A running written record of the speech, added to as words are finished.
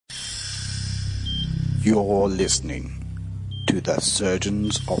You're listening to the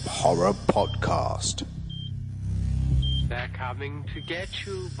Surgeons of Horror podcast. They're coming to get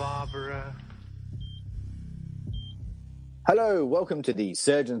you, Barbara. Hello, welcome to the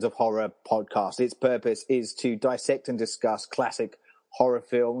Surgeons of Horror podcast. Its purpose is to dissect and discuss classic horror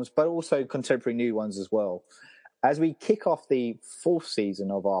films, but also contemporary new ones as well. As we kick off the fourth season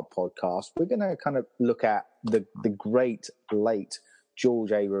of our podcast, we're going to kind of look at the great late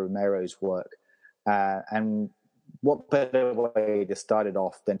George A. Romero's work. And what better way to start it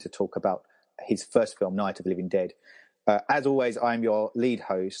off than to talk about his first film, Night of the Living Dead. As always, I'm your lead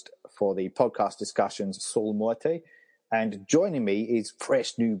host for the podcast discussions, Saul Muerte. And joining me is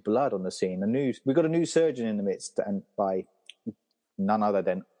fresh new blood on the scene. We've got a new surgeon in the midst, and by none other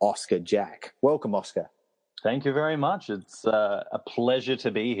than Oscar Jack. Welcome, Oscar. Thank you very much. It's a pleasure to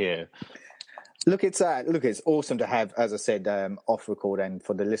be here. Look, it's awesome to have, as I said, off record, and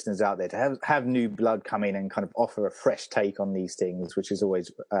for the listeners out there to have new blood come in and kind of offer a fresh take on these things, which is always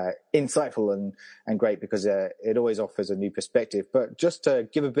insightful and great because it always offers a new perspective. But just to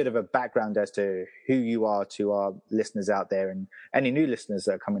give a bit of a background as to who you are to our listeners out there and any new listeners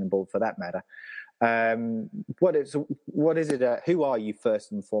that are coming on board for that matter. What is it? Who are you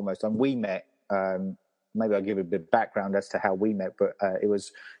first and foremost? And we met. Maybe I'll give a bit of background as to how we met, but it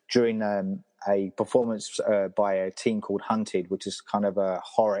was during a performance by a team called Hunted, which is kind of a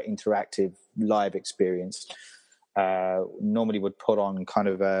horror interactive live experience. Normally would put on kind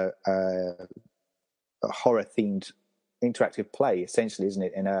of a horror themed interactive play, essentially, isn't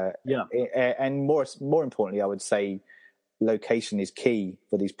it? And more importantly, I would say location is key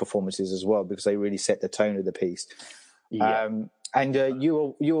for these performances as well, because they really set the tone of the piece. Yeah. And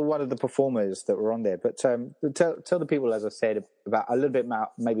you were one of the performers that were on there. But tell the people, as I said, about a little bit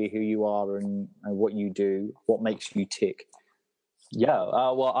about maybe who you are and what you do, what makes you tick. Yeah,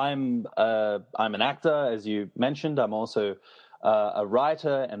 well, I'm an actor, as you mentioned. I'm also a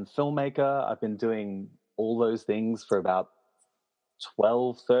writer and filmmaker. I've been doing all those things for about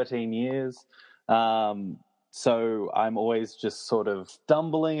 12, 13 years. So I'm always just sort of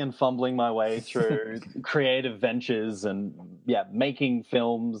stumbling and fumbling my way through creative ventures and, making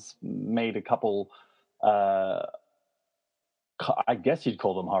films. Made a couple, I guess you'd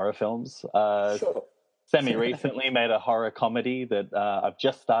call them horror films. Sure. Semi-recently made a horror comedy that I've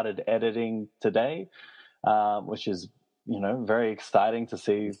just started editing today, which is, very exciting to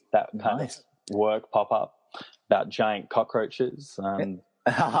see that kind of work pop up about giant cockroaches.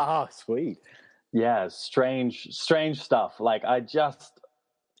 Sweet. Yeah, strange stuff. Like I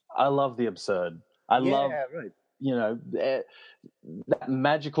love the absurd. I love, that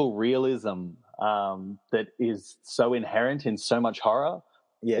magical realism that is so inherent in so much horror.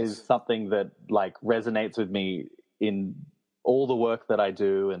 Yes. Is something that like resonates with me in all the work that I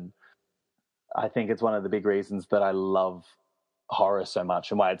do, and I think it's one of the big reasons that I love horror so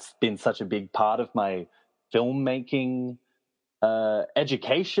much and why it's been such a big part of my filmmaking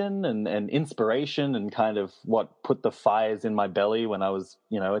education and inspiration, and kind of what put the fires in my belly when I was,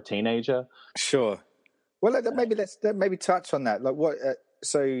 a teenager. Sure. Well, let's touch on that. Like, what?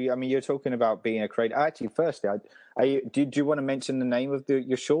 So, I mean, you're talking about being a creator. Actually, firstly, do you want to mention the name of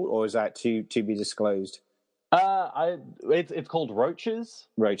your short, or is that to be disclosed? It's called Roaches.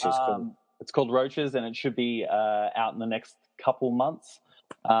 Roaches. Cool. It's called Roaches, and it should be out in the next couple months.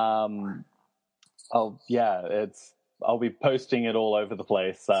 I'll be posting it all over the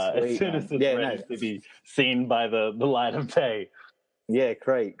place as soon as it's ready to be seen by the light of day. Yeah,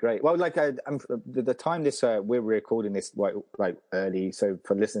 great. Well, like the time we're recording this like early, so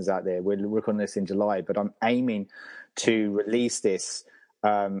for listeners out there, we're recording this in July, but I'm aiming to release this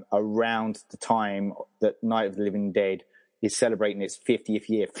around the time that Night of the Living Dead is celebrating its 50th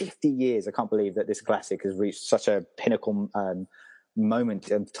year. 50 years! I can't believe that this classic has reached such a pinnacle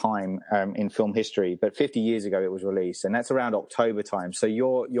moment of time in film history, but 50 years ago it was released, and that's around October time. So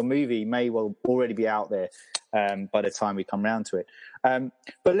your movie may well already be out there by the time we come round to it.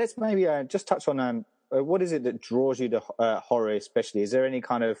 But let's maybe just touch on what is it that draws you to horror, especially? Is there any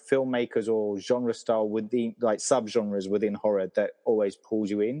kind of filmmakers or genre style within, like subgenres within horror, that always pulls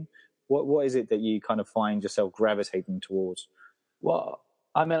you in? What is it that you kind of find yourself gravitating towards? Well,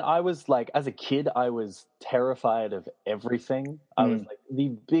 I mean, I was like, as a kid, I was terrified of everything. I was like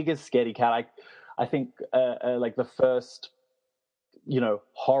the biggest scaredy cat. I think like the first,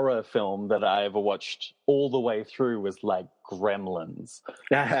 horror film that I ever watched all the way through was like Gremlins.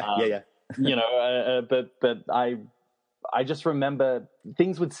 Yeah. But I just remember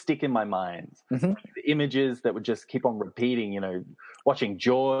things would stick in my mind. Mm-hmm. The images that would just keep on repeating, watching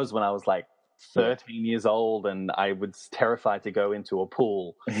Jaws when I was like 13 years old, and I was terrified to go into a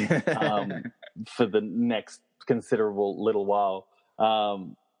pool. for the next considerable little while.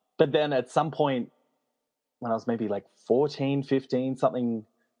 But then at some point when I was maybe like 14, 15, something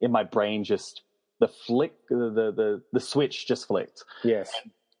in my brain just the switch just flicked. Yes.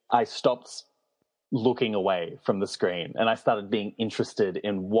 I stopped looking away from the screen and I started being interested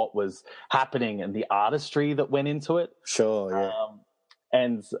in what was happening and the artistry that went into it. Sure,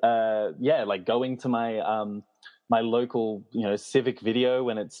 yeah. Like going to my my local, Civic Video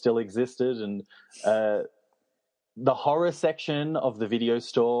when it still existed, and the horror section of the video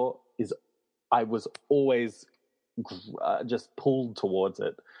store I was always just pulled towards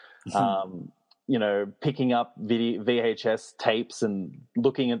it. Picking up VHS tapes and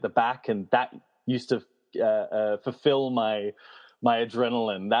looking at the back, and that used to fulfill my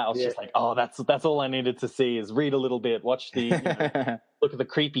adrenaline. That was just like, oh, that's all I needed to see, is read a little bit, watch the look at the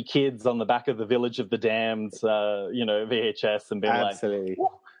creepy kids on the back of the Village of the Damned, VHS, and being absolutely. Like,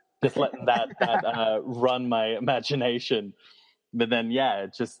 just letting that run my imagination. But then,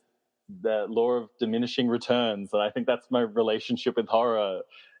 it's just the law of diminishing returns, and I think that's my relationship with horror.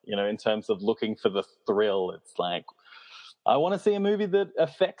 In terms of looking for the thrill, it's like I want to see a movie that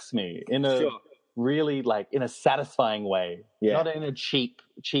affects me in a really, like, in a satisfying way, not in a cheap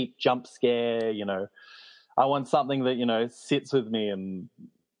jump scare. I want something that sits with me and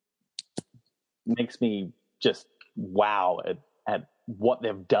makes me just wow at what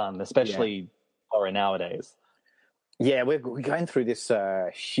they've done, especially horror nowadays. Yeah, we're going through this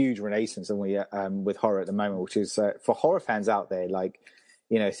huge renaissance, and with horror at the moment, which is for horror fans out there, like,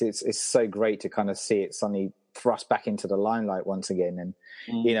 it's so great to kind of see it suddenly thrust back into the limelight once again. And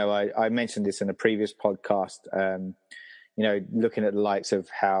I mentioned this in a previous podcast. Looking at the likes of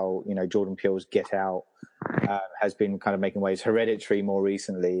how Jordan Peele's Get Out has been kind of making waves. Hereditary more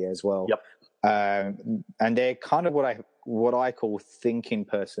recently as well. Yep. And they're kind of what I call thinking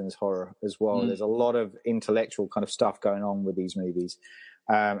person's horror as well. There's a lot of intellectual kind of stuff going on with these movies,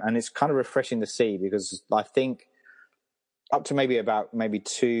 and it's kind of refreshing to see, because I think up to maybe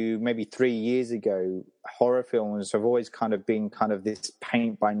 3 years ago, horror films have always kind of been kind of this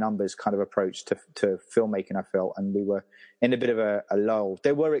paint by numbers kind of approach to filmmaking, I felt, and we were in a bit of a lull.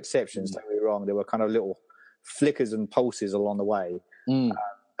 There were exceptions, don't get me wrong. There were kind of little flickers and pulses along the way.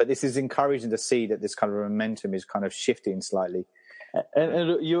 But this is encouraging to see that this kind of momentum is kind of shifting slightly.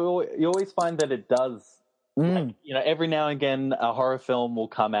 And you always find that it does. Like, every now and again, a horror film will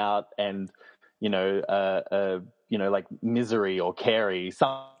come out, and like Misery or Carrie,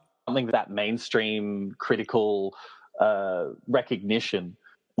 something that mainstream critical recognition.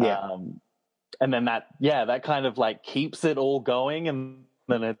 And then that kind of like keeps it all going, and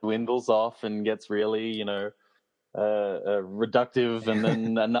then it dwindles off and gets really, reductive, and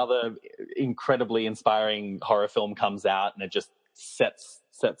then another incredibly inspiring horror film comes out, and it just sets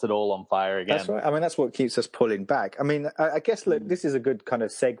it all on fire again. That's right. I mean, that's what keeps us pulling back. I mean, I guess, look, this is a good kind of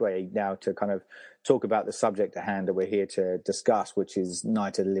segue now to kind of talk about the subject at hand that we're here to discuss, which is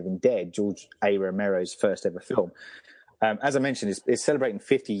Night of the Living Dead, George A. Romero's first ever film. As I mentioned, it's celebrating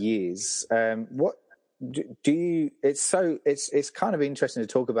 50 years. What do you? It's kind of interesting to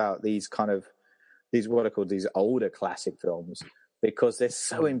talk about these what are called these older classic films, because they're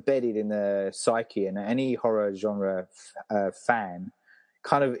so embedded in the psyche, and any horror genre fan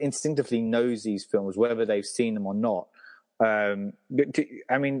kind of instinctively knows these films, whether they've seen them or not. I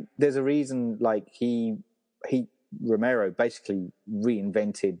mean, there's a reason, like, Romero basically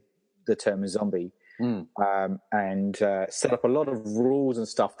reinvented the term zombie, and set up a lot of rules and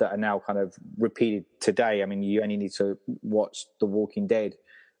stuff that are now kind of repeated today. I mean, you only need to watch The Walking Dead,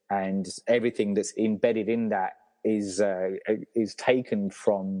 and everything that's embedded in that is taken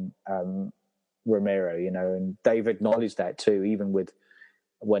from Romero, and they've acknowledged that too, even with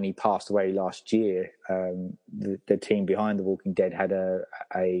when he passed away last year. The team behind The Walking Dead had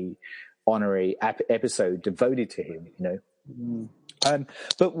a honorary episode devoted to him,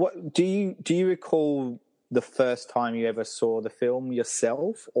 but what do you recall the first time you ever saw the film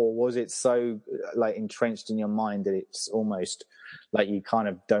yourself, or was it so like entrenched in your mind that it's almost like you kind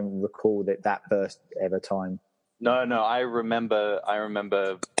of don't recall that first ever time? No, I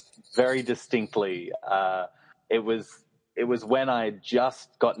remember very distinctly. It was when I had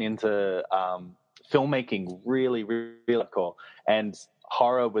just gotten into filmmaking really, really hardcore, and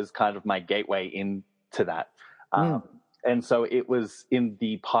horror was kind of my gateway into that. And so it was in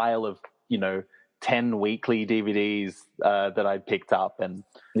the pile of 10 weekly DVDs that I picked up, and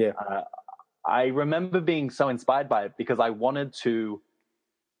I remember being so inspired by it because I wanted to.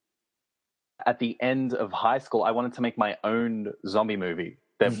 At the end of high school, I wanted to make my own zombie movie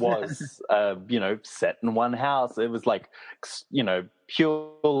that was, set in one house. It was like,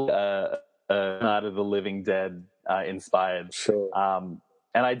 pure Night of the Living Dead inspired. Sure.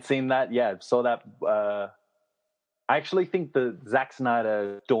 And I'd seen that, saw that. I actually think the Zack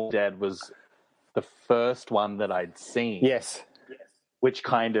Snyder Dawn of the Dead was the first one that I'd seen. Yes. Which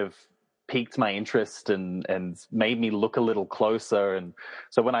kind of piqued my interest and made me look a little closer. And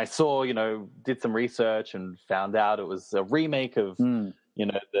so when I saw, did some research and found out it was a remake of,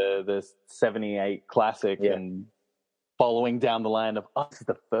 the 78 classic, and following down the line of, this is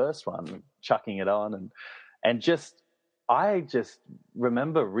the first one, chucking it on. And I just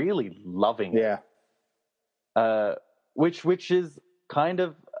remember really loving it. Which is kind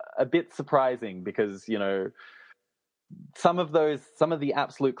of a bit surprising because, some of the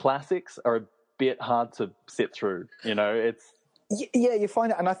absolute classics are a bit hard to sit through. It's you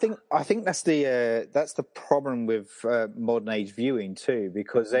find it, and I think that's the problem with modern age viewing too,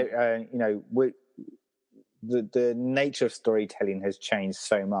 because the nature of storytelling has changed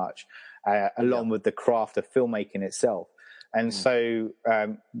so much, along with the craft of filmmaking itself. And so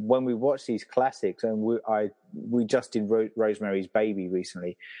when we watch these classics, and we just did Rosemary's Baby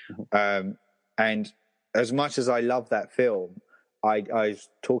recently, and as much as I love that film, I was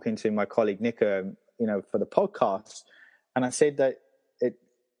talking to my colleague Nick, for the podcast, and I said that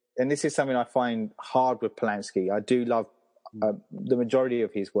and this is something I find hard with Polanski. I do love the majority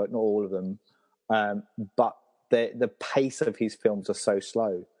of his work, not all of them, but the pace of his films are so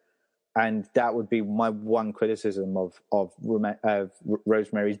slow. And that would be my one criticism of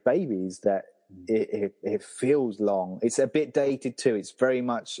Rosemary's Baby, is that it feels long. It's a bit dated too. It's very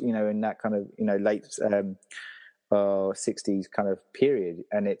much in that kind of late 60s kind of period,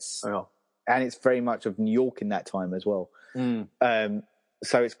 and it's very much of New York in that time as well.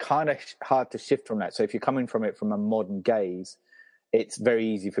 So it's kind of hard to shift from that. So if you're coming from it from a modern gaze, it's very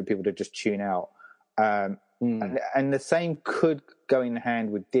easy for people to just tune out. And the same could go in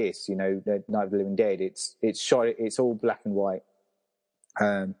hand with this, the Night of the Living Dead. It's shot. It's all black and white.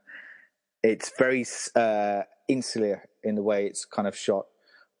 It's very insular in the way it's kind of shot,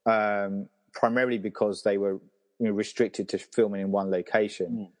 primarily because they were restricted to filming in one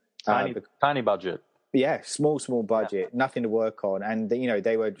location. Tiny budget. Yeah, small budget, nothing to work on, and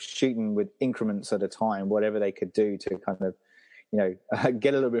they were shooting with increments at a time, whatever they could do to kind of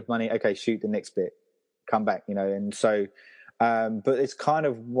get a little bit of money. Okay, shoot the next bit, come back, and so. But it's kind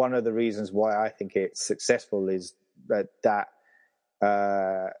of one of the reasons why I think it's successful is that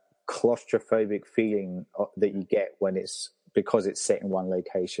claustrophobic feeling that you get because it's set in one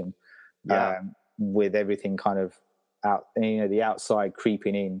location, with everything kind of out, the outside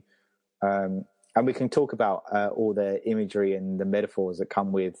creeping in. And we can talk about all the imagery and the metaphors that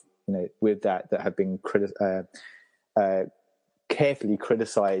come with that have been carefully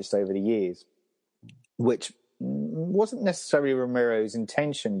criticized over the years, which wasn't necessarily Romero's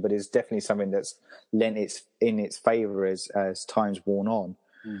intention, but is definitely something that's lent in its favor as time's worn on.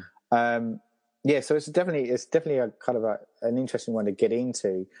 So it's definitely a kind of an interesting one to get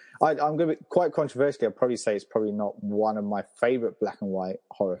into. I'm going to be quite controversial. I'll probably say it's probably not one of my favorite black and white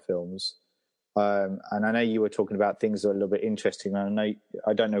horror films. And I know you were talking about things that are a little bit interesting. And I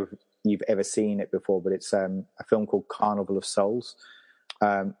don't know if you've ever seen it before, but it's a film called Carnival of Souls.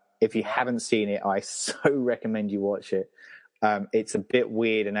 If you haven't seen it, I so recommend you watch it. It's a bit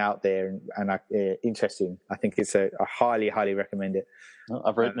weird and out there and interesting. I think it's I highly, highly recommend it.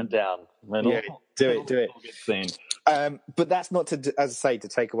 I've written it down. Do it. But that's not to, as I say, to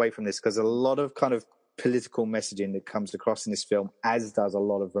take away from this, because a lot of kind of political messaging that comes across in this film, as does a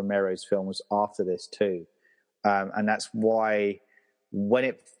lot of Romero's films after this too. And that's why when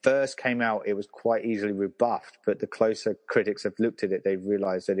it first came out, it was quite easily rebuffed, but the closer critics have looked at it, they've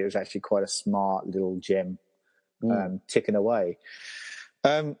realized that it was actually quite a smart little gem ticking away.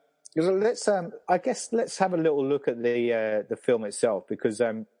 Let's have a little look at the film itself, because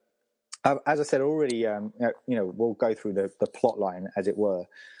as I said already, we'll go through the plot line, as it were.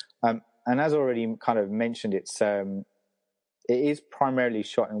 And as already kind of mentioned, it is primarily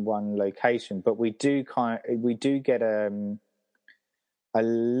shot in one location, but we do get a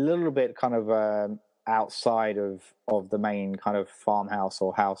little bit kind of outside of the main kind of farmhouse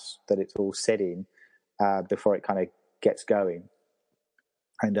or house that it's all set in before it kind of gets going.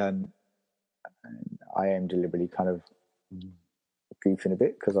 And I am deliberately kind of goofing a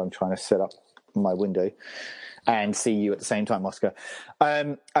bit because I'm trying to set up my window and see you at the same time, Oscar.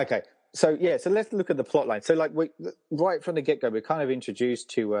 Okay. So let's look at the plot line. So right from the get-go, we're kind of introduced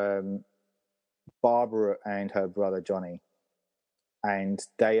to Barbara and her brother Johnny, and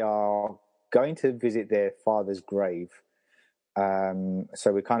they are going to visit their father's grave.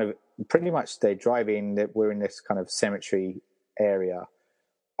 So we kind of pretty much, they drive in, that we're in this kind of cemetery area.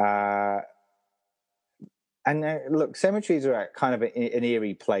 And look, cemeteries are at kind of an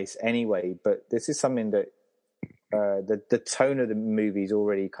eerie place anyway, but this is something that the tone of the movie is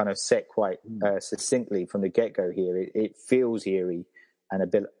already kind of set quite succinctly from the get-go here. It feels eerie and a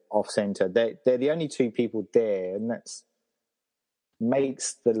bit off-center. They're the only two people there, and that's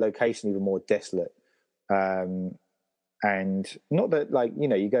makes the location even more desolate. And not that, like, you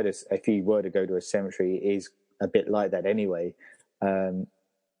know, if you were to go to a cemetery, it is a bit like that anyway.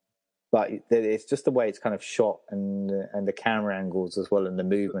 But it's just the way it's kind of shot and the camera angles as well, and the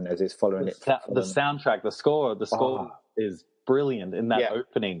movement as it's following it. The soundtrack, the score is brilliant in that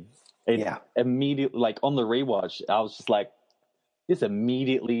opening. It immediately, like on the rewatch, I was just like, this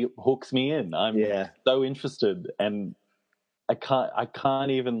immediately hooks me in. I'm so interested, and I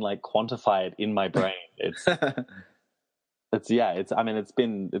can't even like quantify it in my brain. It's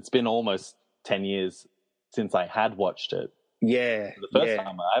it's been almost 10 years since I had watched it. Yeah. The first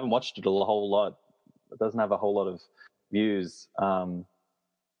time, I haven't watched it a whole lot. It doesn't have a whole lot of views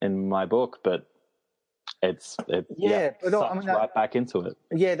in my book, but it sucks right back into it.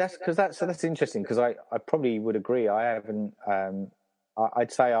 Yeah, that's interesting, because I probably would agree. I haven't.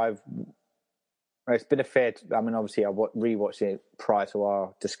 I'd say it's been a fair. Obviously, I rewatched it prior to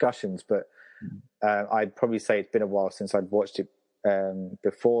our discussions, but I'd probably say it's been a while since I'd watched it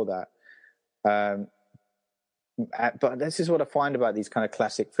before that. But this is what I find about these kind of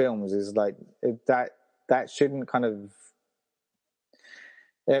classic films, is like that shouldn't kind of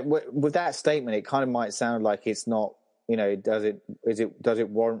with that statement, it kind of might sound like it's not, you know, does it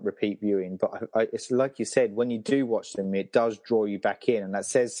warrant repeat viewing? But it's like you said, when you do watch them, it does draw you back in, and that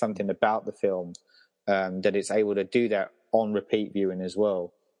says something about the film, that it's able to do that on repeat viewing as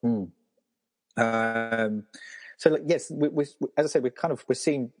well. So like, yes, we as I said, we're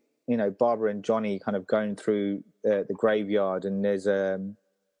seeing, you know, Barbara and Johnny kind of going through the graveyard, and there's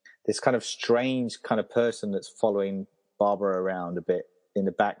this kind of strange kind of person that's following Barbara around a bit in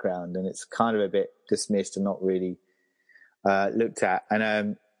the background, and it's kind of a bit dismissed and not really looked at.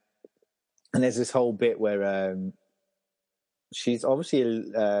 And there's this whole bit where she's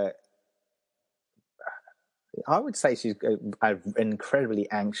obviously I would say she's an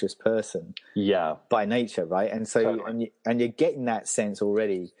incredibly anxious person, by nature, right? And so, totally. and you're getting that sense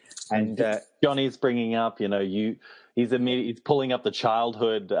already. And Johnny's bringing up, you know, he's pulling up the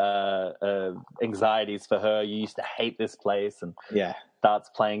childhood anxieties for her. You used to hate this place, and starts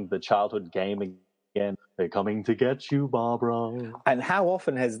playing the childhood game again. They're coming to get you, Barbara. And how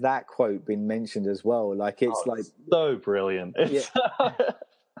often has that quote been mentioned as well? Like it's so brilliant.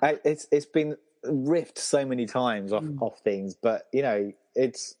 It's been riffed so many times off things, but you know,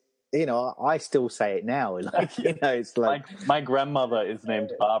 it's, you know, I still say it now. Like, you know, it's like my grandmother is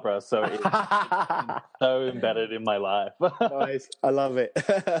named Barbara, so it's so embedded in my life. Nice, I love it.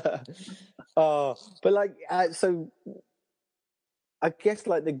 But like, so I guess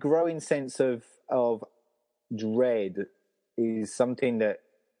like the growing sense of dread is something that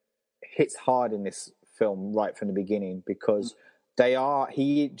hits hard in this film right from the beginning, because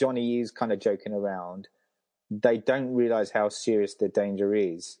Johnny is kind of joking around. They don't realize how serious the danger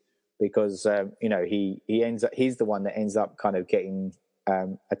is, because you know, he's the one that ends up kind of getting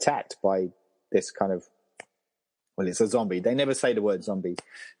attacked by this kind of, well, it's a zombie. They never say the word zombie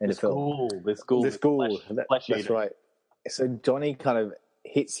in the film. This ghoul. That's right. So Johnny kind of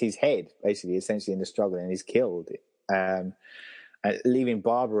hits his head, basically, essentially in the struggle, and he's killed, leaving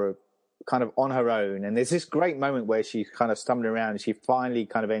Barbara kind of on her own. And there's this great moment where she's kind of stumbling around, and she finally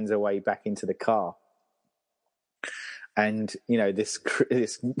kind of ends her way back into the car. And, you know, this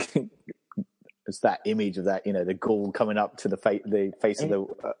it's that image of that, you know, the ghoul coming up to the face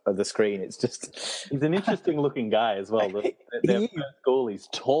of the screen. It's just, he's an interesting looking guy as well. Their first ghoul, he's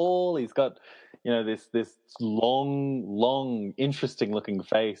tall, he's got, you know, this long, interesting looking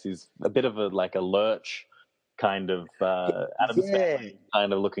face. He's a bit of a lurch kind of Adam Sandler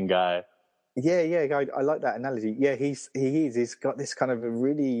kind of looking guy. Yeah, I like that analogy. Yeah, he's got this kind of a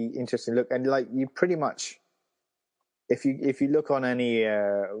really interesting look, and like, you pretty much, if you look on any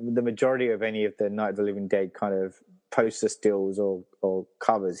the majority of any of the Night of the Living Dead kind of poster stills or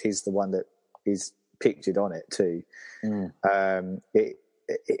covers, he's the one that is pictured on it too.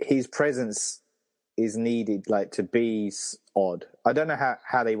 His presence is needed, like, to be odd. I don't know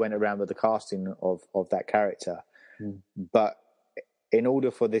how they went around with the casting of that character, but in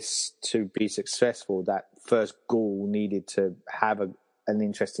order for this to be successful, that first ghoul needed to have an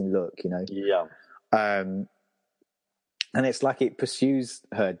interesting look, you know? Yeah. And it's like it pursues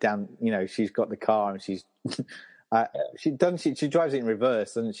her down, you know, she's got the car and she's She doesn't. She drives it in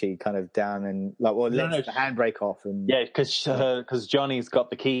reverse, doesn't she? Kind of down and like, well, lets the handbrake off, and yeah, because Johnny's got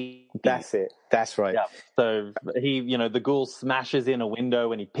the key. That's it. That's right. Yeah. So he, the ghoul smashes in a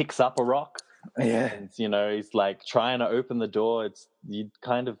window and he picks up a rock. Yeah. And he's like trying to open the door.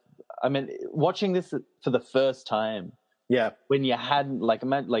 Watching this for the first time. Yeah. When you hadn't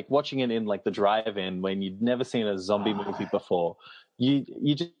like watching it in like the drive-in when you'd never seen a zombie movie before, you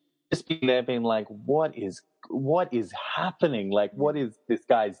just be there being like, what is happening? Like, what is this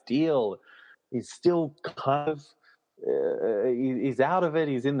guy's deal? He's still kind of he's out of it.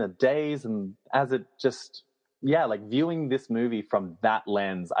 He's in the daze, and as it just like viewing this movie from that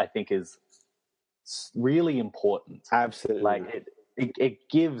lens, I think is really important. Absolutely, like it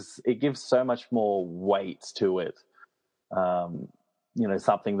gives so much more weight to it.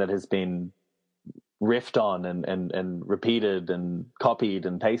 Something that has been riffed on and repeated and copied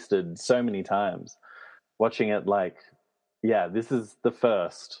and pasted so many times. Watching it this is the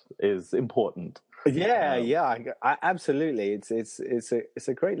first is important. I absolutely. It's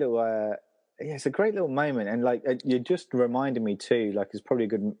a great little it's a great little moment, and like you just reminded me too. Like it's probably a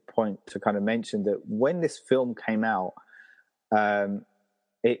good point to kind of mention that when this film came out, there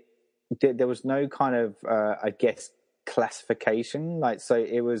was no kind of I guess classification. Like so,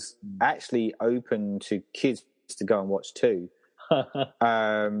 it was actually open to kids to go and watch too.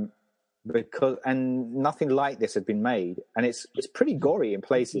 Because nothing like this had been made, and it's pretty gory in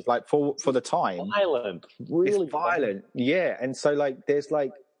places. Like for the time, violent, really it's violent. Yeah, and so like there's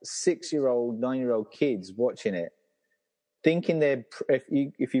like 6-year-old, 9-year-old kids watching it, thinking they're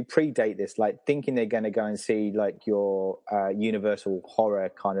if you predate this, like thinking they're going to go and see like your Universal horror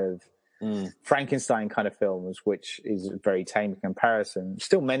kind of Frankenstein kind of films, which is very tame in comparison,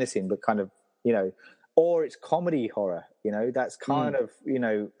 still menacing, but kind of or it's comedy horror, that's kind of,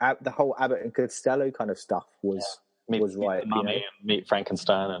 the whole Abbott and Costello kind of stuff was right. Mummy and Meet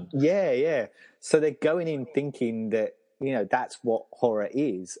Frankenstein. And Yeah. So they're going in thinking that, that's what horror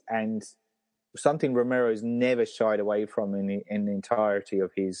is. And something Romero's never shied away from in the entirety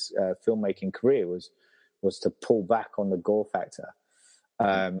of his filmmaking career was to pull back on the gore factor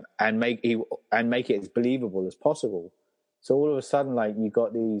and make it as believable as possible. So all of a sudden, like you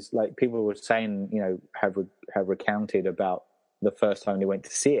got these, like people were saying, have recounted about the first time they went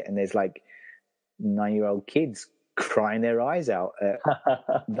to see it, and there's like 9-year-old kids crying their eyes out at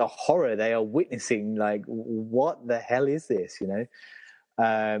the horror they are witnessing. Like, what the hell is this?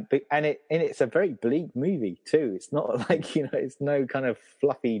 It's a very bleak movie too. It's not like it's no kind of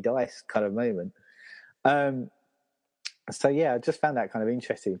fluffy dice kind of moment. So yeah, I just found that kind of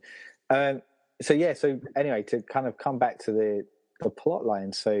interesting. So anyway, to kind of come back to the plot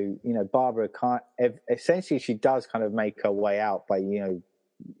line. So, Barbara essentially she does kind of make her way out by,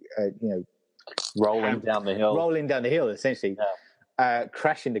 rolling down the hill, essentially,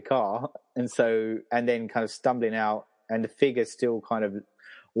 crashing the car. And then kind of stumbling out, and the figure's still kind of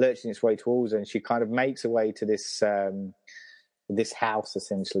lurching its way towards her. And she kind of makes her way to this house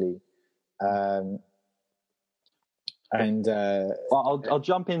essentially. I'll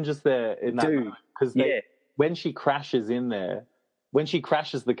jump in just there in that because when she crashes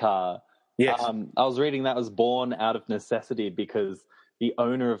the car, I was reading that was born out of necessity because the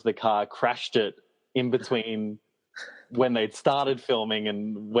owner of the car crashed it in between when they'd started filming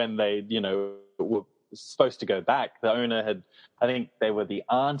and when they were supposed to go back. The owner I think they were the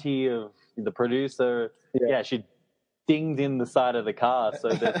auntie of the producer. She dinged in the side of the car, so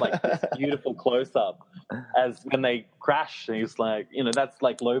there's like this beautiful close up as when they crash, and he's like, that's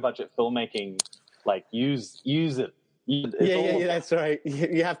like low budget filmmaking, like use it. That's right.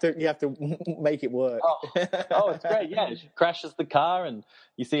 You have to make it work. It's great. Yeah, she crashes the car and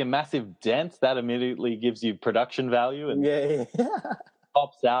you see a massive dent that immediately gives you production value, and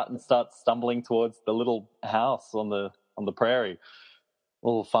pops out and starts stumbling towards the little house on the prairie.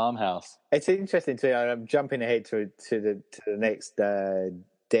 Little farmhouse. It's interesting too. I'm jumping ahead to the next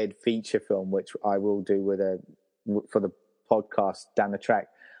Dead feature film, which I will do for the podcast down the track,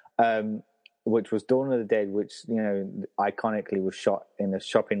 which was Dawn of the Dead, which iconically was shot in a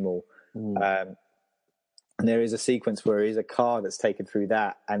shopping mall. And there is a sequence where there is a car that's taken through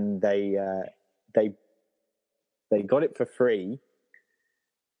that, and they got it for free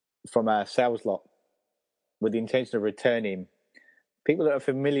from a sales lot with the intention of returning. People that are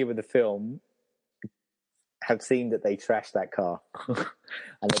familiar with the film have seen that they trashed that car.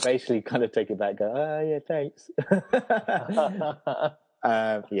 And they basically kind of take it back and go, oh, yeah, thanks.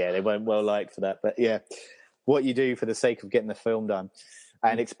 They weren't well liked for that. But, yeah, what you do for the sake of getting the film done.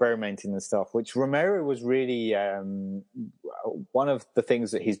 and experimenting and stuff, which Romero was really one of the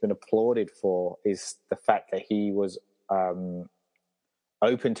things that he's been applauded for is the fact that he was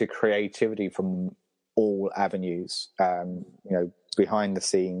open to creativity from all avenues, behind the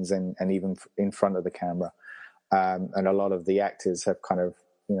scenes and even in front of the camera. And a lot of the actors have kind of,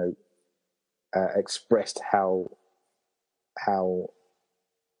 expressed how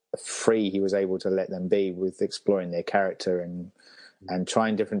free he was able to let them be with exploring their character and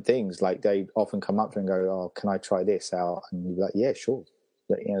trying different things. Like they often come up to him and go, "Oh, can I try this out?" And you're like, "Yeah, sure.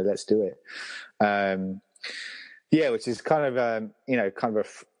 Let's do it." Which is kind of a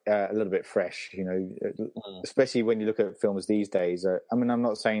little bit fresh, especially when you look at films these days. I'm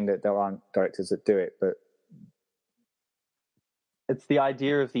not saying that there aren't directors that do it, but it's the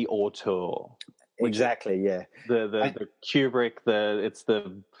idea of the auteur. Exactly, yeah. The Kubrick,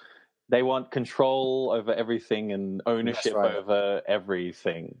 they want control over everything and ownership over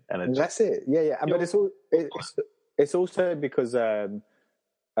everything, and that's it. Yeah. But it's also because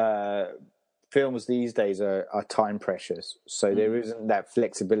films these days are time precious, so there isn't that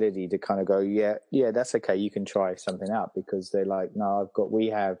flexibility to kind of go, yeah, that's okay, you can try something out, because they're like, no, we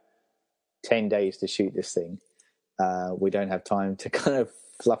have 10 days to shoot this thing. We don't have time to kind of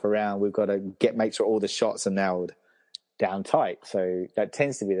fluff around. We've got to make sure all the shots are nailed down tight. So that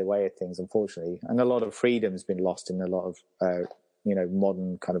tends to be the way of things, unfortunately. And a lot of freedom's been lost in a lot of,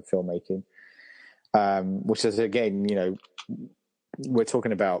 modern kind of filmmaking, which is, again, we're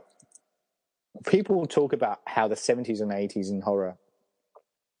talking about, people talk about how the 70s and 80s in horror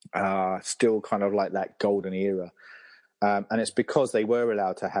are still kind of like that golden era. And it's because they were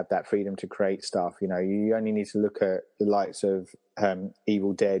allowed to have that freedom to create stuff. You only need to look at the likes of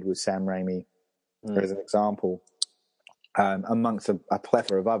Evil Dead with Sam Raimi as an example, amongst a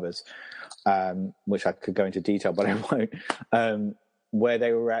plethora of others, which I could go into detail, but I won't, where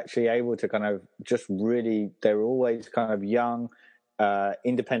they were actually able to kind of just really, they were always kind of young,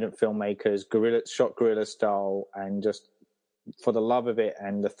 independent filmmakers, shot guerrilla style, and just for the love of it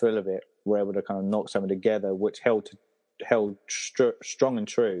and the thrill of it, were able to kind of knock something together, which held strong and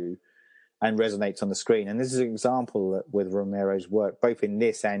true and resonates on the screen. And this is an example with Romero's work, both in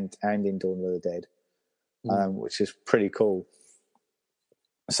this and in Dawn of the Dead, which is pretty cool.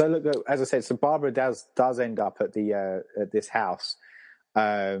 So look, as I said, so Barbara does end up at this house,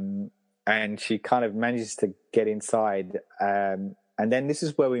 and she kind of manages to get inside, and then this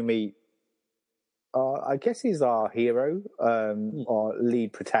is where we meet, I guess he's our hero, our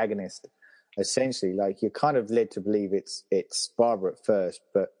lead protagonist. Essentially, like, you're kind of led to believe it's Barbara at first,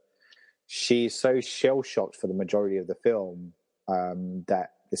 but she's so shell-shocked for the majority of the film that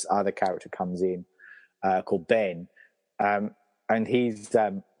this other character comes in called Ben, and he's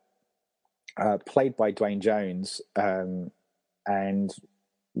played by Dwayne Jones, and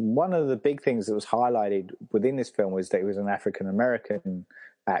one of the big things that was highlighted within this film was that he was an African-American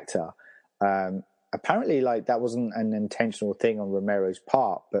actor. Apparently, like, that wasn't an intentional thing on Romero's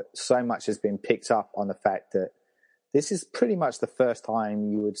part, but so much has been picked up on the fact that this is pretty much the first time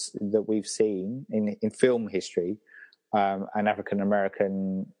that we've seen in film history an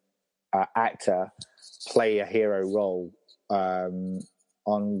African-American actor play a hero role on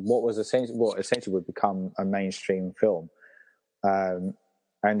what essentially would become a mainstream film. And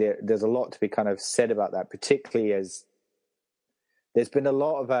there's a lot to be kind of said about that, particularly as there's been a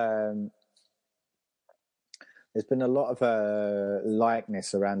lot of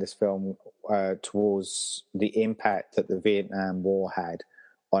likeness around this film towards the impact that the Vietnam War had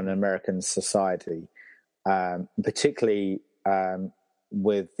on American society, particularly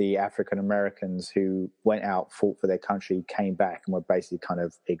with the African Americans who went out, fought for their country, came back, and were basically kind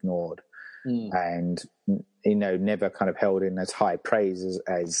of ignored, and never kind of held in as high praise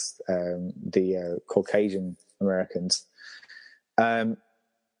as the Caucasian Americans, and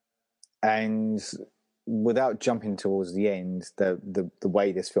without jumping towards the end, the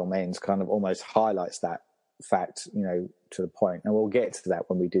way this film ends kind of almost highlights that fact, to the point. And we'll get to that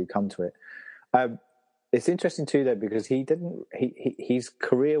when we do come to it. It's interesting too, though, because his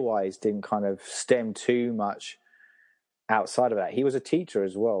career-wise didn't kind of stem too much outside of that. He was a teacher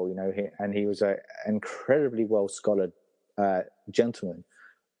as well, and he was an incredibly well-scholared gentleman.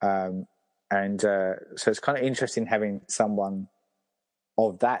 So it's kind of interesting having someone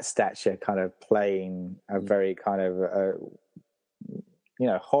of that stature kind of playing a very kind of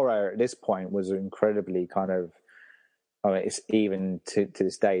horror at this point was incredibly kind of, it's even to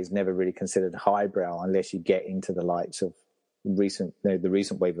this day is never really considered highbrow unless you get into the likes of the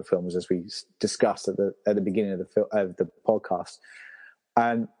recent wave of films, as we discussed at the beginning of the podcast.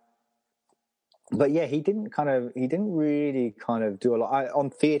 but yeah, he didn't really kind of do a lot. On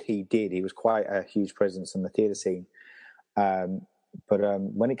theatre, he did. He was quite a huge presence in the theatre scene. But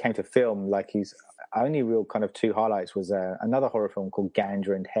when it came to film, like his only real kind of two highlights was another horror film called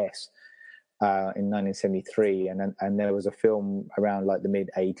Gander and Hess in 1973, and there was a film around like the mid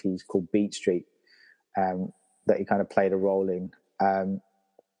 80s called Beat Street that he kind of played a role in.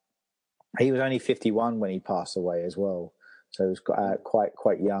 He was only 51 when he passed away as well, so he was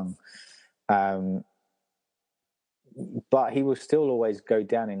quite young. But he will still always go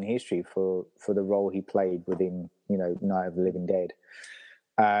down in history for the role he played within, Night of the Living Dead.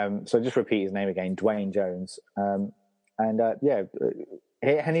 So just repeat his name again, Dwayne Jones. And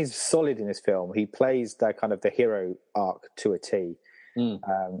he's solid in this film. He plays that kind of the hero arc to a T. He's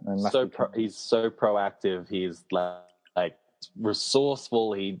so proactive. He's like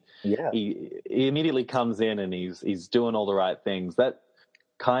resourceful. He immediately comes in and he's doing all the right things. That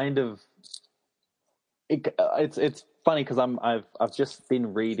kind of it's funny because I've just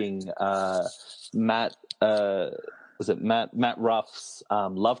been reading Matt Ruff's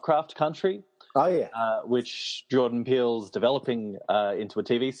Lovecraft Country. Oh yeah, which Jordan Peele's developing into a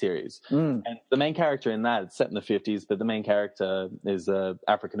TV series. And the main character in that, it's set in the 50s, but the main character is a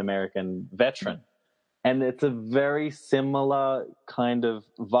African-American veteran. And it's a very similar kind of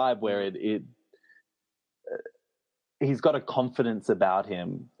vibe where he's got a confidence about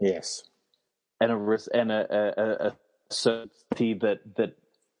him. Yes. And a certainty that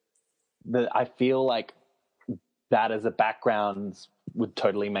I feel like that as a background would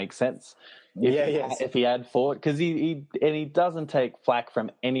totally make sense. If he had fought, because he doesn't take flack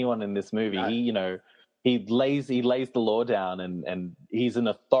from anyone in this movie. No. He lays the law down, and he's an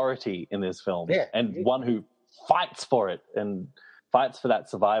authority in this film, one who fights for it and fights for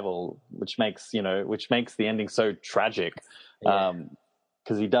that survival, which makes the ending so tragic.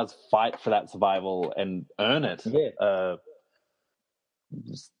 Because he does fight for that survival and earn it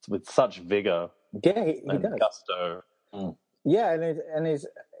with such vigor. Yeah, he does. Gusto. Yeah,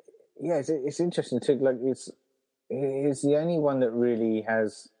 it's interesting too. Like he's the only one that really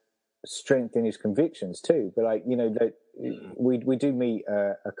has strength in his convictions too. But that we do meet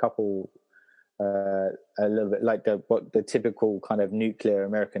a couple a little bit like the typical kind of nuclear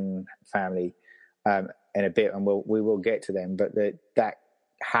American family in a bit, and we will get to them. But that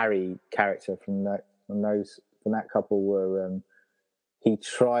Harry character from that couple were. He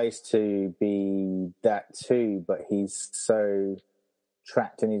tries to be that too, but he's so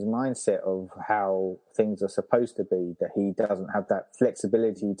trapped in his mindset of how things are supposed to be that he doesn't have that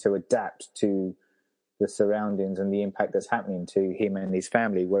flexibility to adapt to the surroundings and the impact that's happening to him and his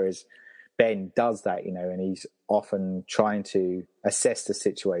family. Whereas Ben does that, and he's often trying to assess the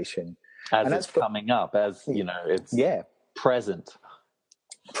situation. As it's coming up, it's present.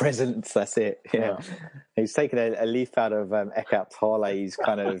 Presence, that's it. Yeah. He's taken a leaf out of Eckhart Tolle's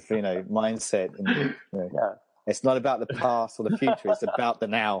kind of mindset. And, it's not about the past or the future; it's about the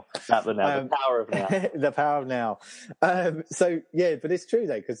now. About the now, the power of now. The power of now. But it's true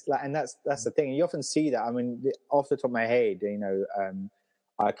though, because and that's the thing. You often see that. I mean, off the top of my head,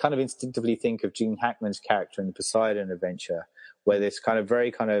 I kind of instinctively think of Gene Hackman's character in the Poseidon Adventure, where this kind of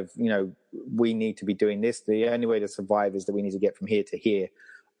very kind of we need to be doing this. The only way to survive is that we need to get from here to here.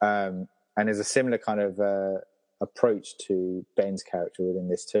 And there's a similar kind of approach to Ben's character within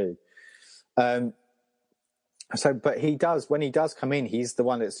this too. But when he does come in, he's the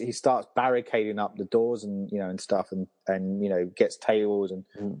one he starts barricading up the doors and stuff and gets tables and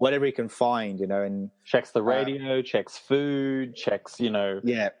whatever he can find, and checks the radio, checks food, checks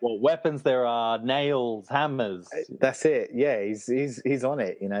what weapons there are, nails, hammers. That's it. Yeah, he's on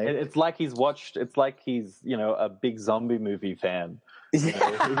it. It's like he's a big zombie movie fan. He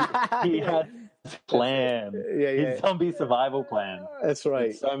had his plan, his zombie survival plan. That's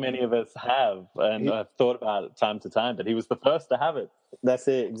right. So many of us have, and I've thought about it time to time, but he was the first to have it. That's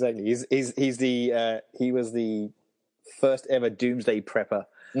it, exactly. He was the first ever doomsday prepper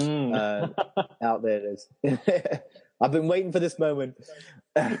out there. I've been waiting for this moment.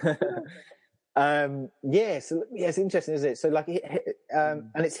 It's interesting, isn't it? So and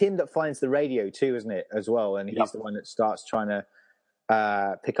it's him that finds the radio too, isn't it, as well? And he's the one that starts trying to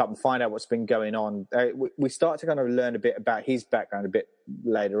pick up and find out what's been going on. We start to kind of learn a bit about his background a bit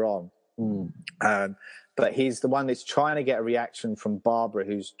later on. But he's the one that's trying to get a reaction from Barbara,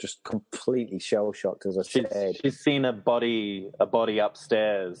 who's just completely shell-shocked, as I said. She's seen a body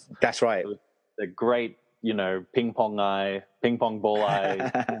upstairs. That's right. The great, ping pong ball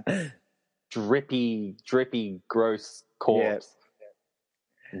eye, drippy, gross corpse.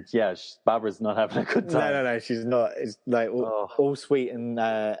 Yeah, Barbara's not having a good time. No, she's not. It's like all sweet and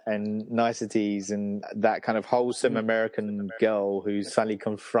niceties and that kind of wholesome American girl who's suddenly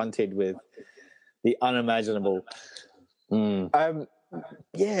confronted with the unimaginable.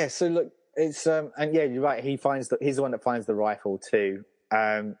 Yeah, so look, it's and yeah, you're right. He's the one that finds the rifle too,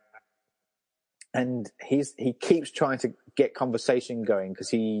 and he keeps trying to get conversation going because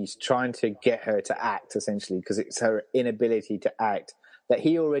he's trying to get her to act essentially because it's her inability to act that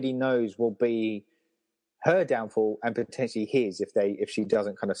he already knows will be her downfall and potentially his if she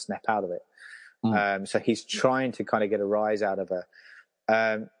doesn't kind of snap out of it. So he's trying to kind of get a rise out of her,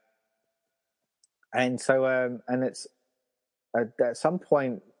 and it's at some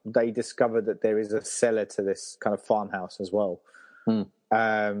point they discover that there is a cellar to this kind of farmhouse as well,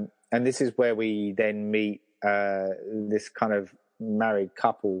 and this is where we then meet this kind of married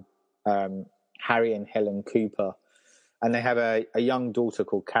couple, Harry and Helen Cooper. And they have a young daughter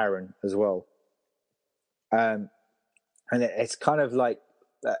called Karen as well. And it's kind of like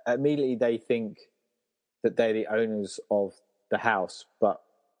immediately they think that they're the owners of the house, but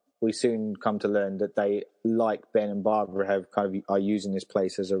we soon come to learn that they, like Ben and Barbara, are using this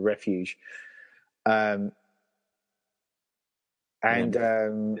place as a refuge. And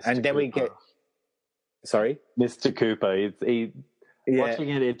then we get... Sorry? Mr. Cooper. Watching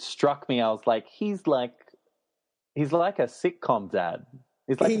it struck me. I was like, he's like a sitcom dad.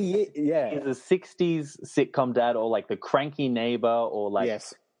 He's like he's a 60s sitcom dad, or like the cranky neighbor, or like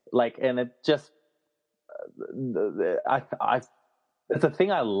and it just it's the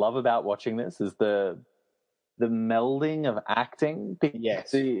thing I love about watching this is the melding of acting.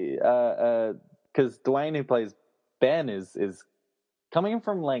 Yes, because Dwayne, who plays Ben, is coming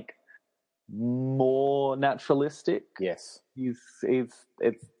from like more naturalistic. Yes,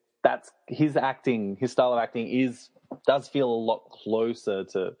 that's his acting. His style of acting does feel a lot closer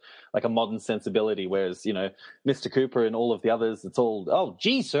to like a modern sensibility, whereas Mr. Cooper and all of the others, it's all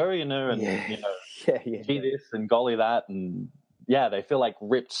gee sir, and gee this and golly that, and they feel like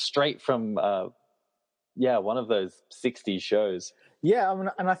ripped straight from one of those 60s shows.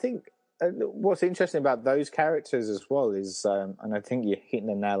 And I think what's interesting about those characters as well is, and I think you're hitting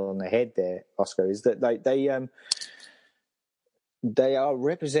the nail on the head there, Oscar, is that like they are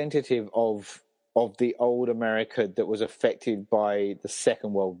representative of the old America that was affected by the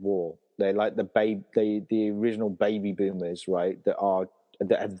Second World War. They're like the original baby boomers, right? That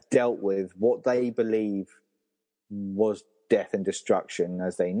have dealt with what they believe was death and destruction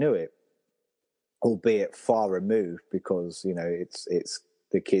as they knew it, albeit far removed, because it's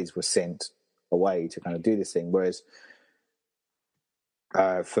the kids were sent away to kind of do this thing. Whereas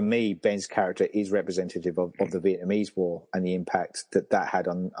for me, Ben's character is representative of the Vietnamese War and the impact that had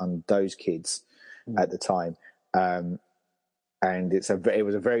on those kids at the time. And it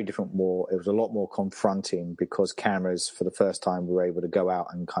was a very different war. It was a lot more confronting because cameras, for the first time, were able to go out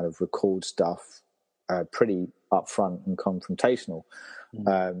and kind of record stuff pretty upfront and confrontational.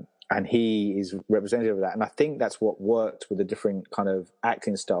 And he is representative of that. And I think that's what worked with the different kind of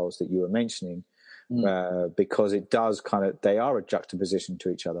acting styles that you were mentioning, because it does they are a juxtaposition to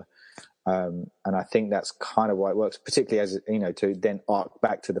each other. And I think that's kind of why it works, particularly as, to then arc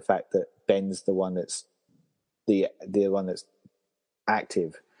back to the fact that Ben's the one that's the one that's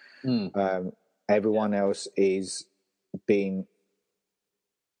active. Everyone else is being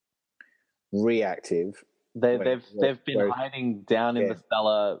reactive. They've been hiding down in the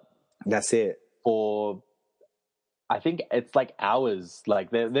cellar. That's it. For I think it's like hours.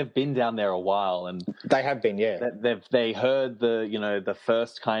 Like they've been down there a while, and they have been. Yeah, they heard the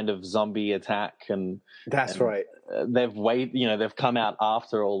first kind of zombie attack, and right. They've come out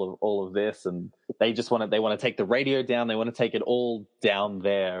after all of this, and they want to take the radio down. They want to take it all down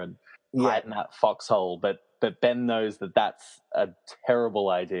there and hide in that foxhole. But Ben knows that that's a terrible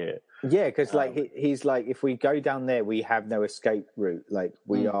idea. Yeah, because he's like, if we go down there, we have no escape route. Like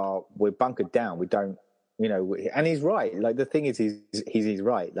we're bunkered down. We don't, and he's right. Like the thing is, he's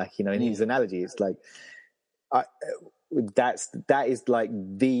right. Like in his analogy, it's like that is like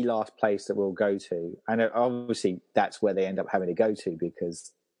the last place that we'll go to, and obviously that's where they end up having to go to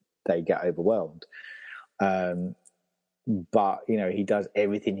because they get overwhelmed. But he does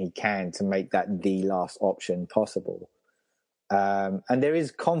everything he can to make that the last option possible. And there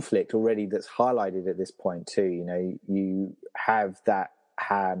is conflict already that's highlighted at this point too. You have that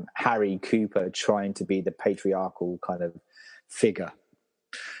Harry Cooper trying to be the patriarchal kind of figure,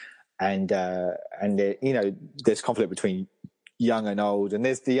 and there's conflict between young and old, and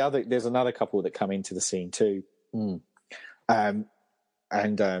there's another couple that come into the scene too. I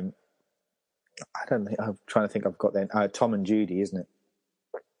don't think I'm trying to think. I've got then Tom and Judy, isn't it?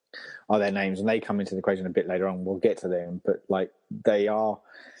 are their names, and they come into the equation a bit later on. We'll get to them, but like they are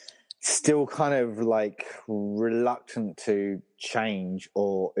still kind of like reluctant to change,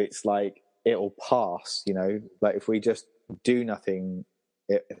 or it's like it'll pass. You know, like if we just do nothing,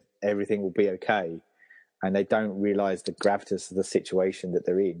 everything will be okay, and they don't realize the gravitas of the situation that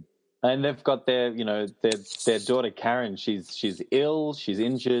they're in. And they've got their daughter Karen. She's ill. She's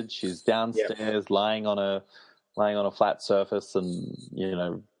injured. She's downstairs, lying on a flat surface, and you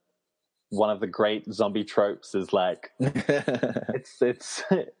know, one of the great zombie tropes is like it's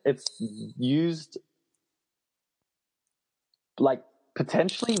used like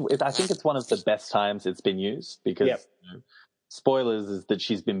potentially. I think it's one of the best times it's been used because you know, spoilers is that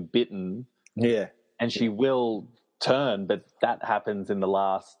she's been bitten. Yeah, and she will turn, but that happens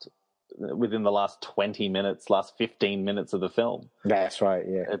within the last 20 minutes, last 15 minutes of the film. That's right.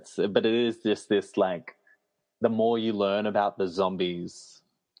 Yeah, But it is just this like, the more you learn about the zombies,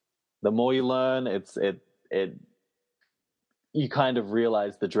 the more you learn, you kind of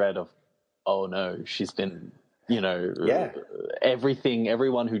realize the dread of, oh no, she's been, you know,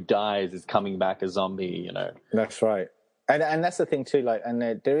 everyone who dies is coming back a zombie, you know. That's right. And that's the thing too, like, and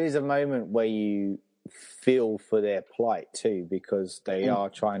there is a moment where you feel for their plight too, because they are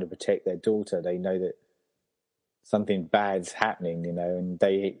trying to protect their daughter. They know that something bad's happening, you know, and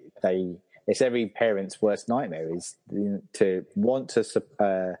it's every parent's worst nightmare is to want to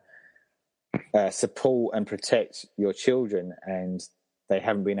support and protect your children, and they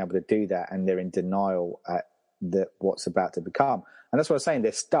haven't been able to do that, and they're in denial at what's about to become. And that's what I'm saying.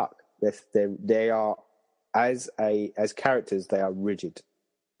 They're stuck. They are as characters, they are rigid,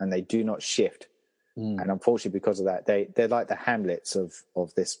 and they do not shift. And unfortunately, because of that, they're like the Hamlets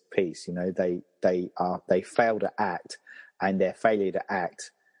of this piece. You know, they fail to act, and their failure to act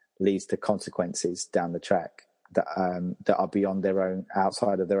leads to consequences down the track that are beyond their own,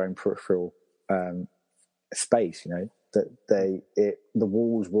 outside of their own peripheral space. You know, that the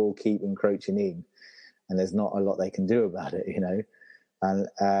walls will keep encroaching in, and there's not a lot they can do about it. You know,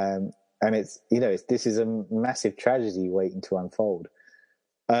 and it's, you know, this is a massive tragedy waiting to unfold.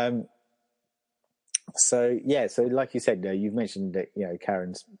 So like you said, you've mentioned that, you know,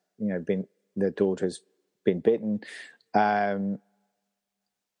 Karen's, you know, the daughter's been bitten, and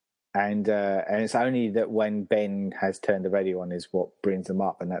it's only that when Ben has turned the radio on is what brings them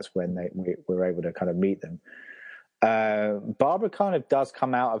up, and that's when we're able to kind of meet them. Barbara kind of does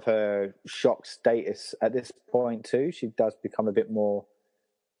come out of her shocked status at this point too. She does become a bit more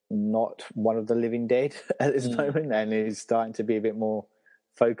not one of the living dead at this moment, and is starting to be a bit more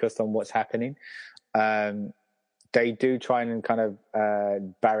focused on what's happening. They do try and kind of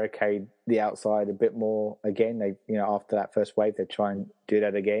barricade the outside a bit more again. They, you know, after that first wave, they try and do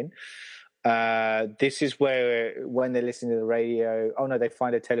that again. This is where, when they're listening to the radio, they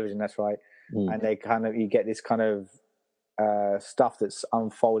find a television, that's right. And they kind of, you get this kind of stuff that's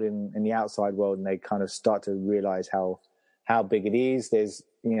unfolding in the outside world, and they kind of start to realize how big it is. There's,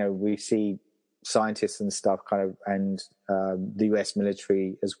 you know, we see scientists and stuff kind of, and the US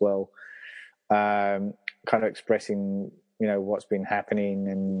military as well, kind of expressing, you know, what's been happening.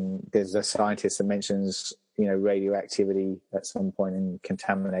 And there's a scientist that mentions, you know, radioactivity at some point and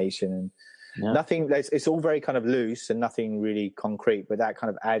contamination, and nothing. It's all very kind of loose and nothing really concrete, but that kind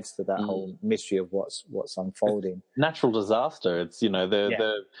of adds to that whole mystery of what's unfolding. Natural disaster. It's, you know,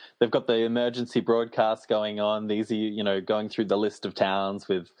 they've got the emergency broadcast going on. These are, you know, going through the list of towns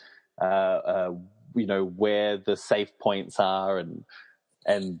with, you know, where the safe points are,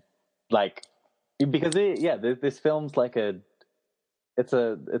 and like, because this film's like it's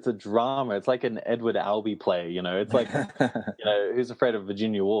a drama. It's like an Edward Albee play, you know. It's like, you know, Who's Afraid of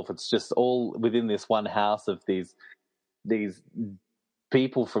Virginia Woolf? It's just all within this one house of these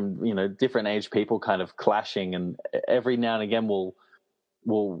people from, you know, different age people kind of clashing, and every now and again we'll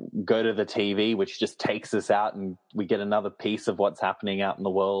go to the TV, which just takes us out, and we get another piece of what's happening out in the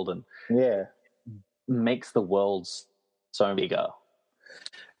world, and makes the world so bigger.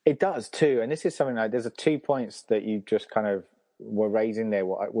 It does too, and this is something like, there's 2 points that you just kind of were raising there,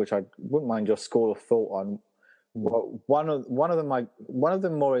 which I wouldn't mind your school of thought on. Well, one of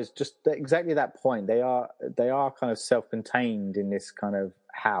them more is just exactly that point. They are kind of self-contained in this kind of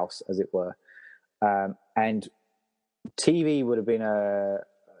house, as it were, and TV would have been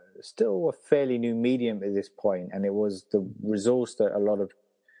still a fairly new medium at this point, and it was the resource that a lot of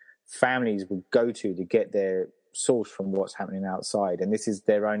families would go to get their source from what's happening outside, and this is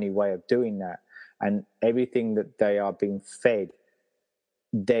their only way of doing that. And everything that they are being fed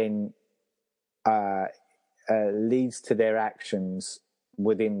then leads to their actions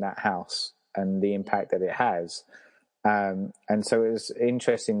within that house and the impact that it has. And so it was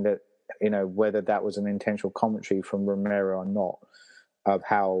interesting that, whether that was an intentional commentary from Romero or not, of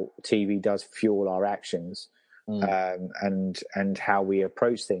how TV does fuel our actions, and how we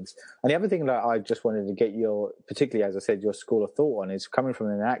approach things. And the other thing that I just wanted to get particularly as I said, your school of thought on is coming from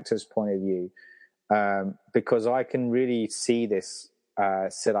an actor's point of view, because I can really see this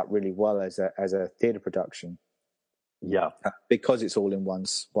set up really well as a theatre production. Yeah, because it's all in one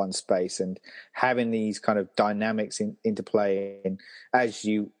space, and having these kind of dynamics interplay. And as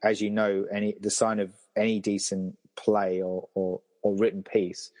you know, the sign of any decent play or written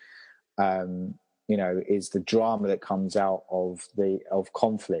piece, is the drama that comes out of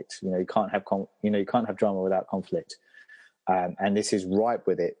conflict. You can't have drama without conflict. And this is ripe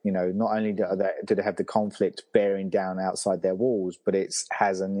with it. Not only do they have the conflict bearing down outside their walls, but it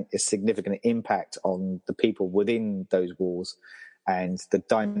has a significant impact on the people within those walls, and the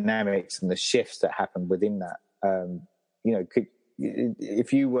dynamics and the shifts that happen within that.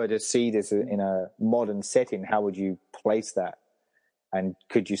 If you were to see this in a modern setting, how would you place that? And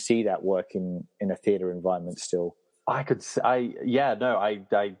could you see that working in a theatre environment still? I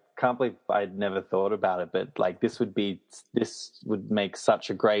can't believe I'd never thought about it, but like this would make such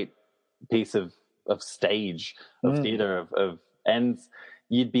a great piece of stage, of theatre, and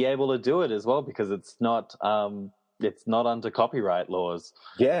you'd be able to do it as well because it's not under copyright laws.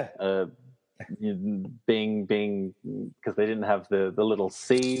 Yeah. Being because they didn't have the little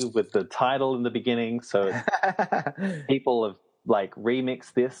C with the title in the beginning, so people have like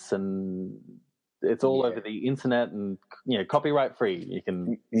remixed this, and it's all over the internet, and copyright free. You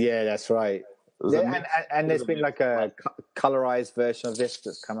can. Yeah, that's right. And there's been like a colorized version of this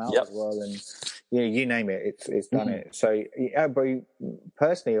that's come out as well, and you name it, it's done it. So, but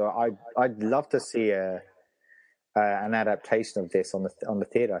personally, I'd love to see an adaptation of this on the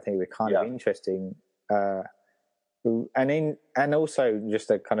theatre. I think it would be kind of interesting. And also just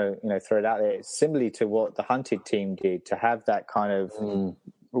to kind of throw it out there, it's similarly to what the Hunted team did, to have that kind of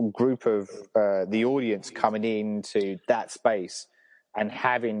group of the audience coming into that space and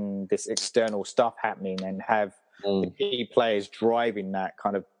having this external stuff happening, and have the key players driving that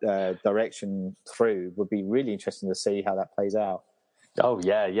kind of direction through, would be really interesting to see how that plays out. Oh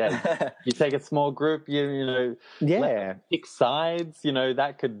yeah. You take a small group, pick sides.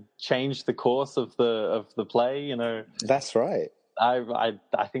 That could change the course of the play. That's right. I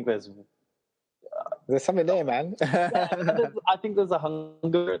think there's something there, man. I think there's a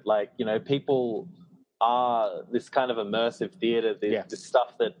hunger. Like people are this kind of immersive theatre. This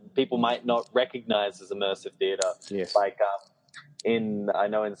stuff that people might not recognise as immersive theatre. Yes. Like I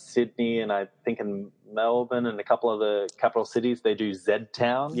know in Sydney, and I think in Melbourne and a couple of the capital cities, they do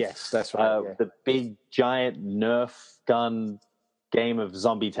Z-Town. Yes, that's right. The big giant Nerf gun game of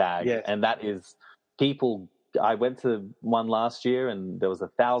zombie tag. Yes. And that is people. I went to one last year, and there was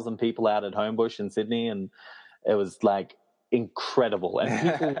 1,000 people out at Homebush in Sydney, and it was like incredible. And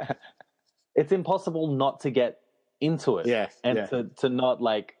people, it's impossible not to get into it, to not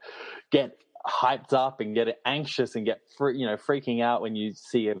like get hyped up and get things and get freaking out when you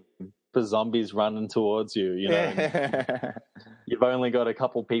see zombies running towards you. You've only got a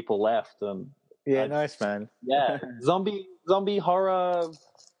couple people left, and nice, man. Zombie horror.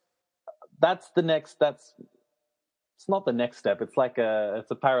 That's the next. It's not the next step. It's like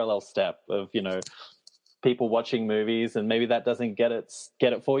it's a parallel step of people watching movies, and maybe that doesn't get it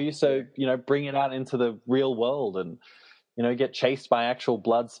for you. So bring it out into the real world, and get chased by actual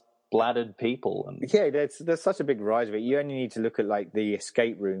blood-splattered people. And there's such a big rise of it. You only need to look at like the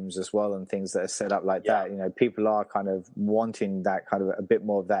escape rooms as well, and things that are set up like that. People are kind of wanting that kind of a bit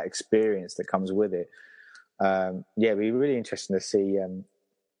more of that experience that comes with it. It'd be really interesting to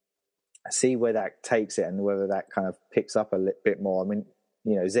see where that takes it, and whether that kind of picks up a bit more. I mean,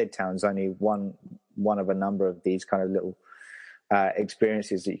 Z-Town's only one of a number of these kind of little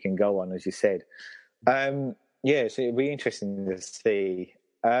experiences that you can go on, as you said. So it'd be interesting to see.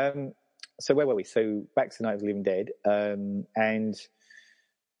 So where were we? So back to Night of the Living Dead,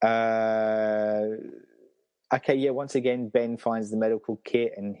 once again, Ben finds the medical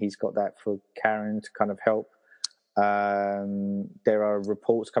kit, and he's got that for Karen to kind of help. There are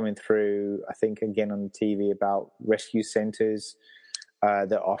reports coming through, I think, again on the TV, about rescue centres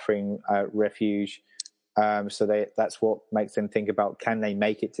that are offering refuge. So that's what makes them think about, can they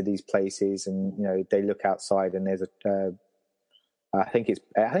make it to these places? And they look outside, and there's I think it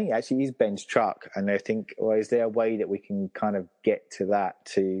actually is Ben's truck, and they think, well, is there a way that we can kind of get to that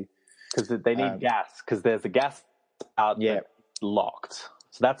too? Because they need gas, because there's a gas outlet locked.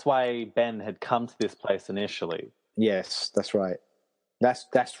 So that's why Ben had come to this place initially. Yes, that's right.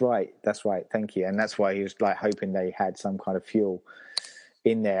 That's right. That's right. Thank you. And that's why he was like hoping they had some kind of fuel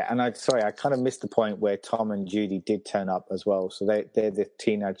in there. And I kind of missed the point where Tom and Judy did turn up as well. So they're the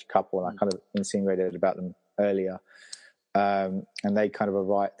teenage couple, and I kind of insinuated about them earlier. And they kind of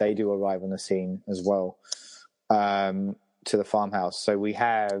arrive. They do arrive on the scene as well, to the farmhouse. So we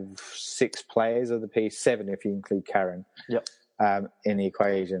have 6 players of the piece, 7 if you include Karen. Yep. In the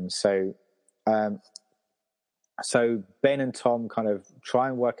equation. So Ben and Tom kind of try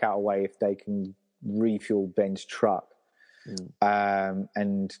and work out a way if they can refuel Ben's truck,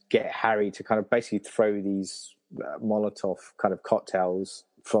 and get Harry to kind of basically throw these Molotov kind of cocktails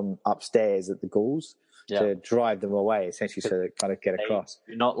from upstairs at the ghouls to drive them away, essentially, so they kind of get across.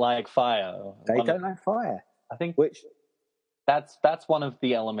 They do not like fire. They don't like fire. I think which that's one of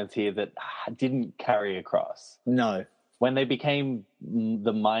the elements here that didn't carry across. No. When they became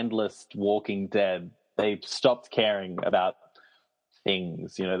the mindless Walking Dead, they stopped caring about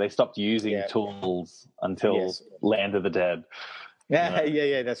things. You know, they stopped using tools until Land of the Dead. Yeah,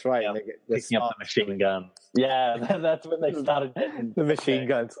 yeah, that's right. Yeah. Picking up the machine gun. Yeah, that's when they started the machine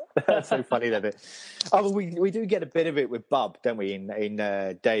guns. That's so funny that well, we do get a bit of it with Bub, don't we? In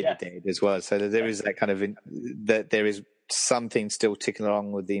Day of the Dead as well. So there is that kind of that there is something still ticking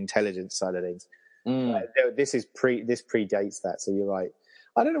along with the intelligence side of things. This predates that, so you're right.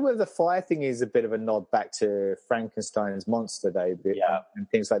 I don't know whether the fire thing is a bit of a nod back to Frankenstein's monster day, and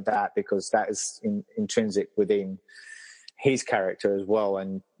things like that, because that is intrinsic within his character as well.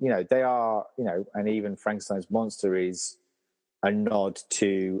 And they are, and even Frankenstein's monster is a nod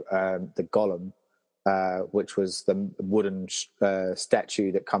to the Golem, which was the wooden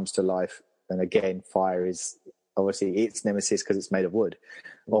statue that comes to life. And again, fire is obviously its nemesis because it's made of wood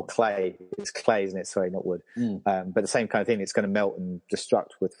or clay. It's clay, isn't it? Sorry, not wood. But the same kind of thing. It's going to melt and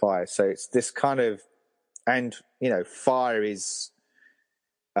destruct with fire. So it's this kind of, and fire is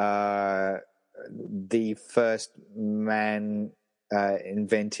the first man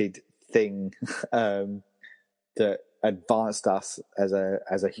invented thing that advanced us as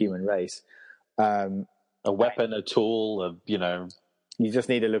a human race. A weapon, a tool, You just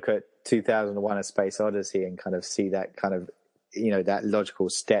need to look at 2001: A Space Odyssey and kind of see that kind of, that logical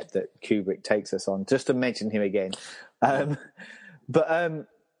step that Kubrick takes us on, just to mention him again. Look,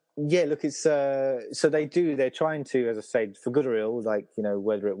 it's so they're trying to, as I say, for good or ill,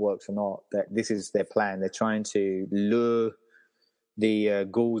 whether it works or not, that this is their plan. They're trying to lure the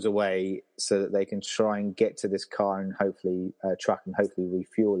ghouls away so that they can try and get to this car and hopefully truck and hopefully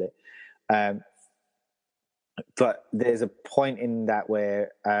refuel it. But there's a point in that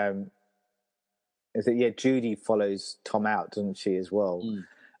where Judy follows Tom out, doesn't she, as well?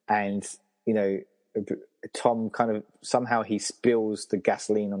 And Tom kind of somehow he spills the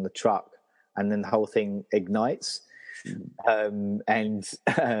gasoline on the truck, and then the whole thing ignites. There's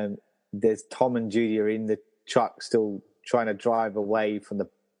Tom and Judy are in the truck still trying to drive away from the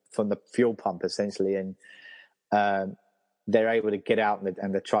fuel pump, essentially, and they're able to get out,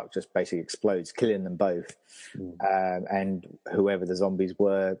 and the truck just basically explodes, killing them both, and whoever the zombies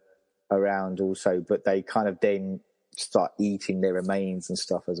were around also. But they kind of then start eating their remains and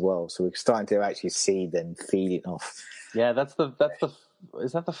stuff as well. So we're starting to actually see them feeding off. Yeah, is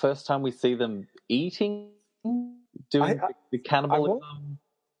that the first time we see them eating, doing the cannibalism?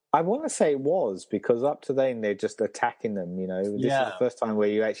 I want to say it was, because up to then they're just attacking them. This is the first time where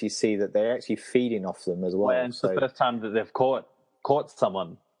you actually see that they're actually feeding off them as well. Well, and it's the first time that they've caught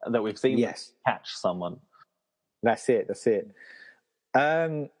someone, that we've seen catch someone. That's it.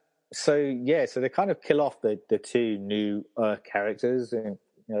 So they kind of kill off the 2 new characters, and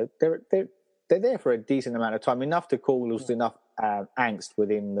they're there for a decent amount of time, enough to cause enough angst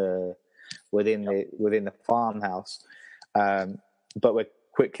within the farmhouse. But we're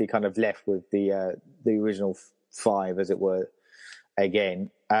quickly kind of left with the original 5, as it were, again.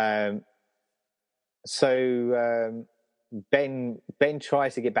 So Ben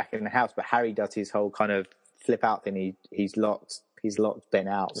tries to get back in the house, but Harry does his whole kind of flip out thing. He's locked Ben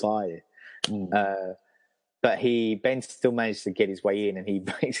outside. But Ben still managed to get his way in, and he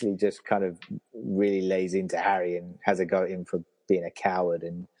basically just kind of really lays into Harry and has a go at him for being a coward.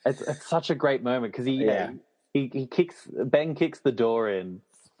 And it's such a great moment, because Ben kicks the door in,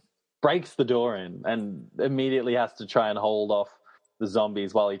 breaks the door in, and immediately has to try and hold off the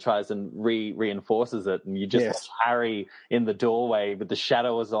zombies while he tries and reinforces it. And you just watch Harry in the doorway with the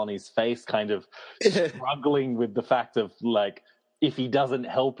shadows on his face, kind of struggling with the fact of, if he doesn't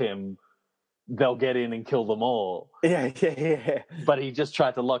help him, they'll get in and kill them all. Yeah. But he just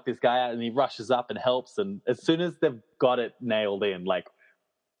tried to lock this guy out, and he rushes up and helps. And as soon as they've got it nailed in,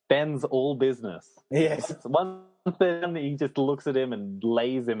 Ben's all business. Yes. One thing, he just looks at him and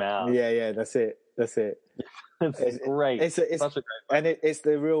lays him out. Yeah, that's it. It's great. It's such a great and it's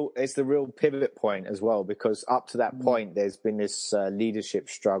the real pivot point as well, because up to that point there's been this leadership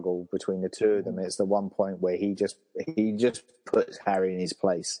struggle between the two of them. It's the one point where he just puts Harry in his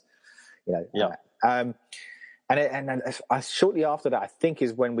place, you know. Yeah. And shortly after that, I think,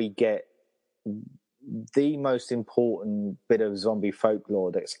 is when we get the most important bit of zombie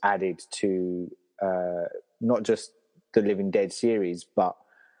folklore that's added to not just the Living Dead series, but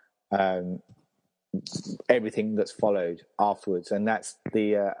everything that's followed afterwards, and that's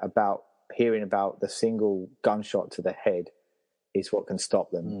the about hearing about the single gunshot to the head is what can stop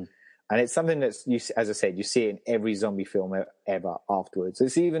them. And it's something that's, as I said, you see it in every zombie film ever afterwards.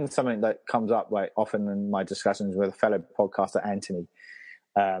 It's even something that comes up like often in my discussions with a fellow podcaster, Anthony.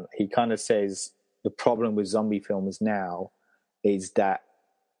 He kind of says the problem with zombie films now is that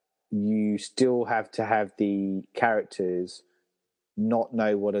you still have to have the characters not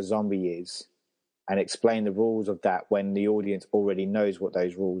know what a zombie is and explain the rules of that when the audience already knows what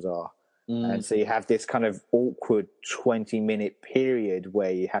those rules are. And so you have this kind of awkward 20-minute period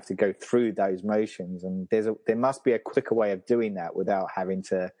where you have to go through those motions, and there must be a quicker way of doing that without having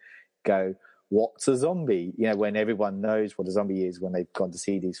to go, what's a zombie? You know, when everyone knows what a zombie is when they've gone to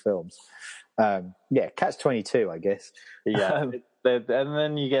see these films. Catch-22, I guess. Yeah. And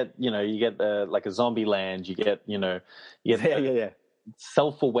then you get like a zombie land, you get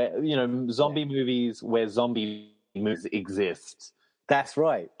self-aware, zombie movies where zombie movies exist. That's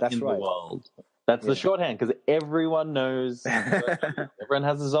right. The world. That's the shorthand, because everyone knows. Everyone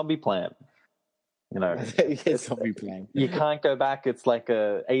has a zombie plan. Zombie plan. You can't go back. It's like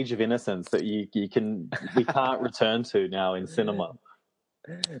a age of innocence that we can't return to now in cinema.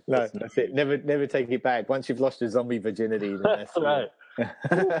 No, that's it. Never take it back. Once you've lost your zombie virginity, then that's right.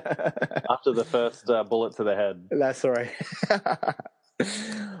 After the first bullet to the head. That's all right.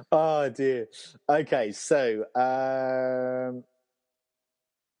 Oh dear. Okay, so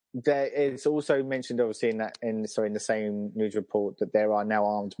it's also mentioned, obviously, in the same news report, that there are now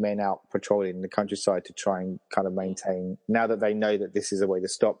armed men out patrolling the countryside to try and kind of maintain. Now that they know that this is a way to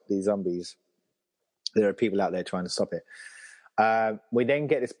stop these zombies, there are people out there trying to stop it. We then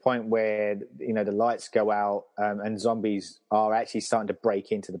get this point where the lights go out, and zombies are actually starting to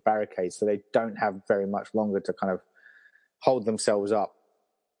break into the barricades, so they don't have very much longer to kind of hold themselves up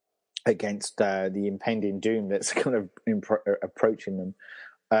against the impending doom that's kind of approaching them.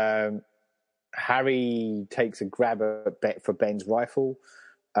 Harry takes a grab for Ben's rifle,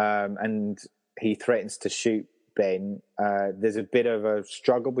 and he threatens to shoot Ben. There's a bit of a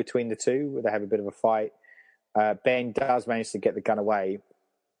struggle between the two. They have a bit of a fight. Ben does manage to get the gun away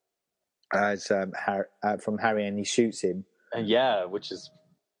from Harry, and he shoots him. Which is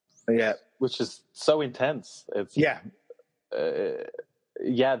so intense. It's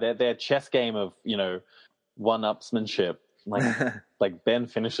their chess game of one-upsmanship. Like Ben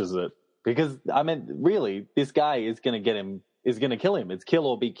finishes it, because really, this guy is going to kill him. It's kill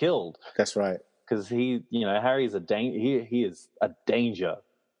or be killed. That's right. Because Harry's he is a danger.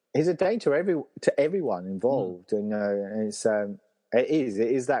 He's a danger to everyone involved, and it's it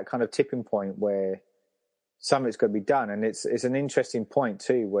is that kind of tipping point where something's got to be done, and it's an interesting point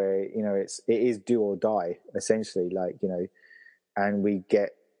too, where it is do or die essentially, and we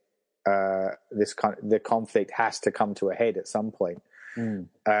get the conflict has to come to a head at some point. And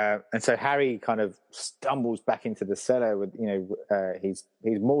so Harry kind of stumbles back into the cellar with he's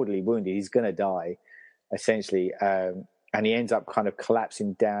mortally wounded, he's going to die essentially, and he ends up kind of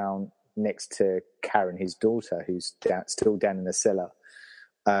collapsing down next to Karen, his daughter, who's still down in the cellar,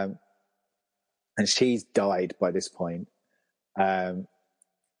 and she's died by this point.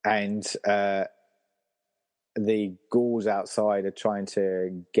 The ghouls outside are trying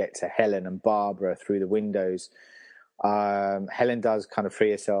to get to Helen and Barbara through the windows. Helen does kind of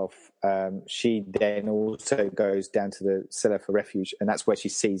free herself. She then also goes down to the cellar for refuge, and that's where she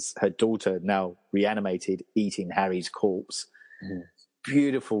sees her daughter, now reanimated, eating Harry's corpse.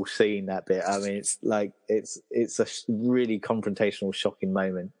 Beautiful scene, that bit. I mean, it's a really confrontational, shocking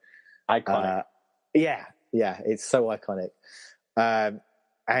moment. Iconic. It's so iconic.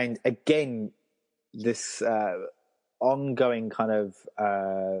 And again, this ongoing kind of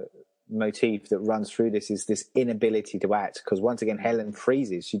motif that runs through this is this inability to act, because once again Helen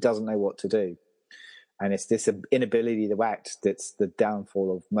freezes. She doesn't know what to do, and it's this inability to act that's the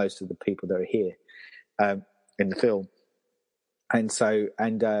downfall of most of the people that are here in the film. And so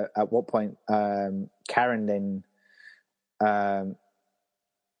at what point Karen then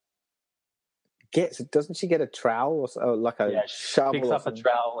doesn't she get a trowel or so, like a she shovel? picks or up a something?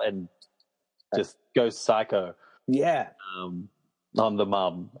 trowel and just goes psycho Yeah, on the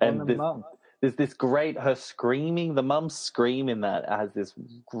mum. And there's this great, her screaming, the mum's scream in that has this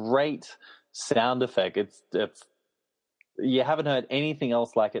great sound effect. It's you haven't heard anything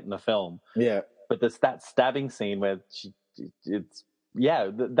else like it in the film. Yeah. But there's that stabbing scene where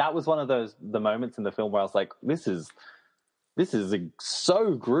that was one of the moments in the film where I was like, this is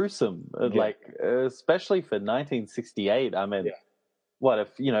so gruesome. Like, especially for 1968. I mean, what if,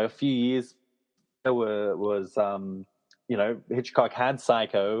 a few years there was Hitchcock had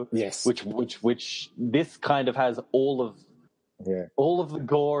Psycho, yes, which this kind of has all of the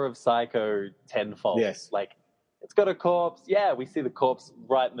gore of Psycho tenfold. Yes. Like, it's got a corpse. Yeah, we see the corpse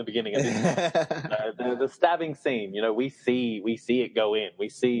right in the beginning of this. The stabbing scene, we see it go in. We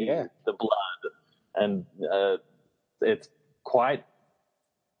see the blood, and it's quite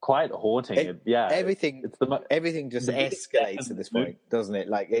haunting. Everything just escalates at this point, doesn't it?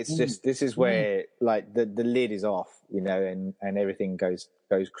 Like, it's just, this is where like the lid is off, and everything goes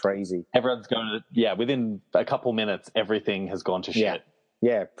crazy. Everyone's going to within a couple minutes, everything has gone to shit.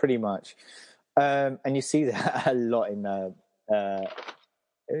 Yeah, pretty much. And you see that a lot in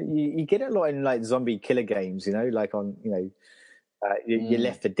you get it a lot in like zombie killer games, like on your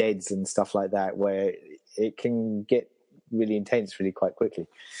Left 4 Deads and stuff like that, where it can get really intense really quite quickly.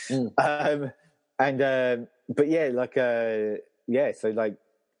 But yeah, like so like,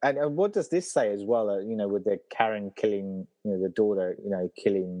 and what does this say as well? With the Karen killing, the daughter,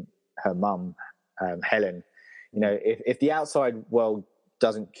 killing her mum, Helen. If the outside world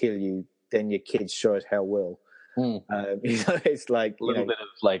doesn't kill you, then your kids sure as hell will. It's like a little bit of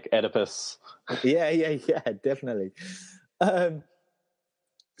like Oedipus. Yeah, definitely.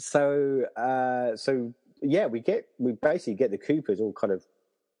 So we basically get the Coopers all kind of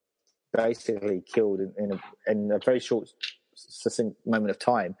basically killed in a very short, succinct moment of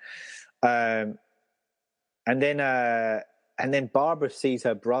time, and then Barbara sees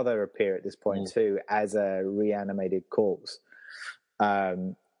her brother appear at this point too as a reanimated corpse.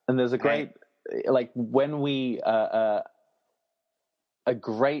 And there's a great, like, when we a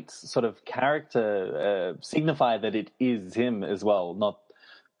great sort of character signify that it is him as well. Not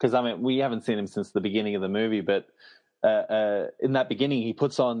because we haven't seen him since the beginning of the movie, but in that beginning he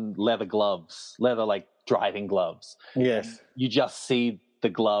puts on leather like driving gloves. Yes, and you just see the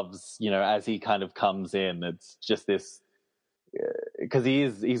gloves, as he kind of comes in. It's just this. Because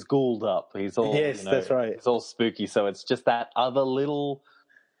he's ghouled up. He's all that's right. It's all spooky. So it's just that other little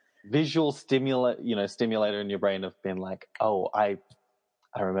visual stimulator in your brain of being like, oh, I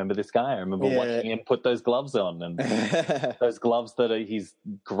remember this guy. I remember watching him put those gloves on, and those gloves that he's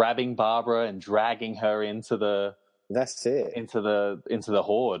grabbing Barbara and dragging her into the. That's it. Into the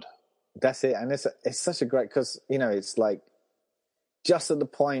horde. That's it, and it's such a great, because it's like just at the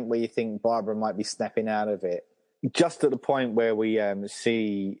point where you think Barbara might be snapping out of it. Just at the point where we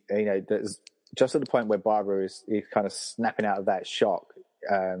see, just at the point where Barbara is kind of snapping out of that shock,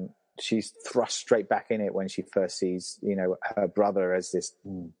 she's thrust straight back in it when she first sees, her brother as this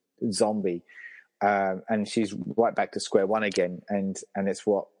zombie, and she's right back to square one again. And it's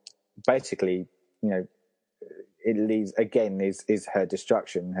what basically, it leads again is her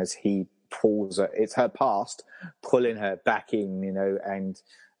destruction as he pulls her. It's her past pulling her back in,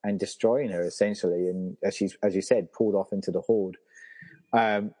 and destroying her essentially, and as you said, pulled off into the horde,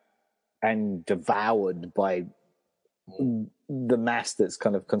 and devoured by the mass that's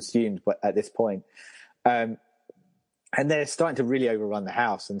kind of consumed at this point. And they're starting to really overrun the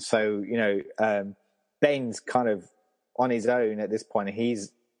house, and so Ben's kind of on his own at this point.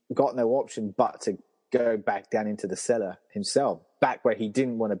 He's got no option but to go back down into the cellar himself, back where he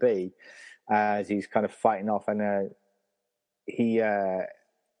didn't want to be, as he's kind of fighting off, and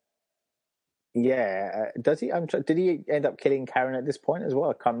does he? Did he end up killing Karen at this point as well?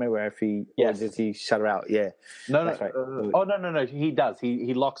 I can't remember if he. Yes. Or did he shut her out? Yeah. No. That's right. No. He does.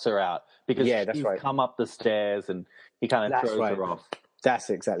 He locks her out because she's come up the stairs and he kind of throws her off. That's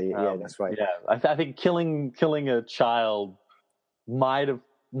exactly it. Yeah, that's right. Yeah, I think killing a child might have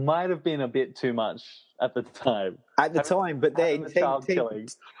been a bit too much at the time. But then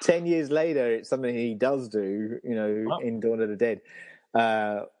 10 years later, it's something he does do. In Dawn of the Dead.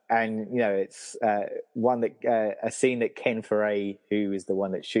 And it's one that a scene that Ken Foray, who is the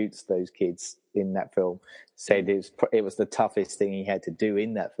one that shoots those kids in that film, said it was the toughest thing he had to do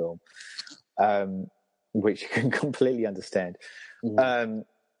in that film, which you can completely understand. Mm-hmm.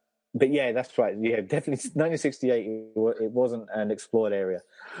 But yeah, that's right. Yeah, definitely 1968. It wasn't an explored area.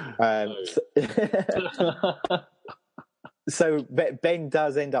 So Ben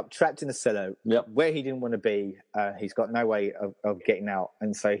does end up trapped in the cellar Yep. where he didn't want to be. He's got no way of getting out,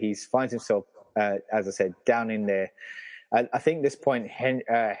 and so he finds himself, as I said, down in there. I think at this point,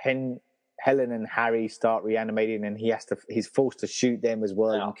 Helen and Harry start reanimating, and he's forced to shoot them as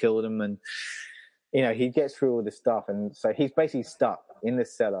well and kill them, and he gets through all this stuff, and so he's basically stuck in the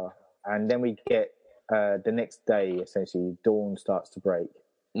cellar. And then we get the next day, essentially, dawn starts to break.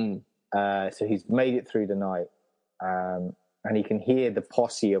 So he's made it through the night. And he can hear the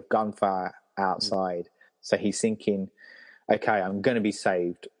posse of gunfire outside. So he's thinking, okay, I'm going to be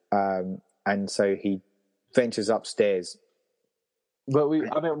saved. And so he ventures upstairs. But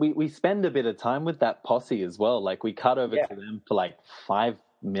we spend a bit of time with that posse as well. Like, we cut over to them for like 5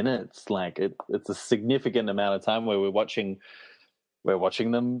 minutes. Like, it's a significant amount of time where we're watching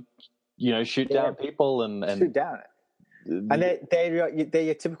them, shoot down people and shoot down. And they're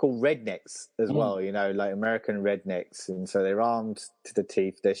your typical rednecks as well, like American rednecks, and so they're armed to the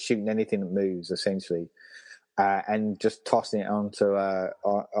teeth. They're shooting anything that moves, essentially, and just tossing it onto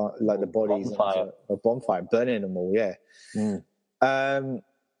like the bodies onto a bonfire, burning them all. And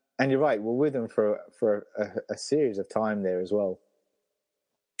you're right. We're with them for a series of time there as well.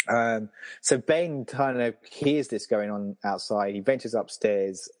 So Ben kind of hears this going on outside. He ventures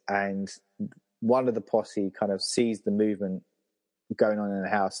upstairs, and one of the posse kind of sees the movement going on in the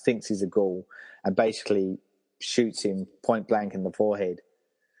house, thinks he's a ghoul, and basically shoots him point blank in the forehead,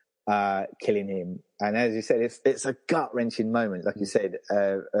 killing him. And as you said, it's a gut-wrenching moment, like you said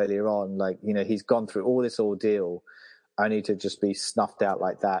earlier on. Like, he's gone through all this ordeal only to just be snuffed out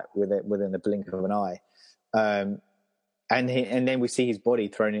like that within the blink of an eye. And then we see his body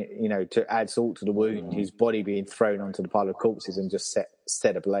thrown, to add salt to the wound, his body being thrown onto the pile of corpses and just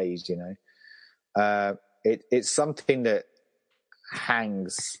set ablaze, It's something that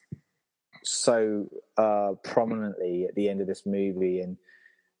hangs so prominently at the end of this movie, and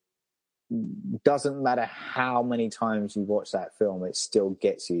doesn't matter how many times you watch that film, it still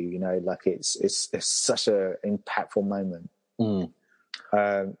gets you. Like it's such a impactful moment.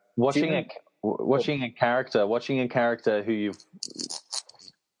 Watching a character who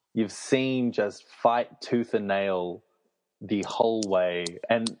you've seen just fight tooth and nail the whole way,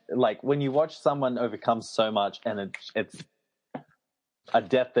 and like when you watch someone overcome so much, and it's a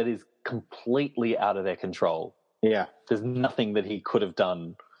death that is completely out of their control. There's nothing that he could have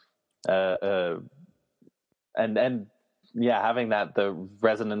done, and having that, the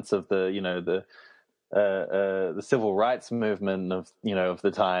resonance of the civil rights movement of of the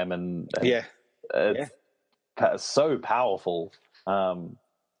time, and it's so powerful.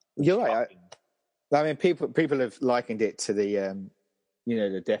 You're right. I mean, people have likened it to the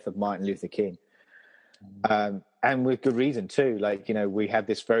the death of Martin Luther King, and with good reason too. Like, we have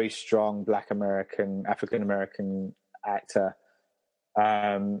this very strong African American actor,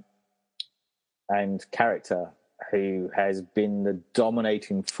 and character who has been the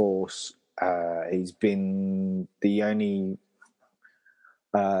dominating force. He's been the only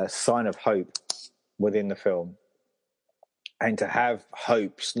sign of hope within the film, and to have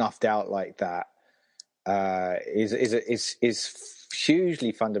hope snuffed out like that is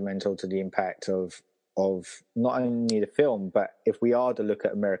hugely fundamental to the impact of not only the film, but if we are to look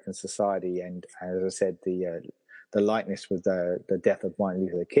at American society, and as I said, the likeness with the death of Martin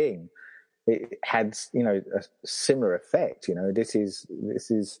Luther King, it had a similar effect. This is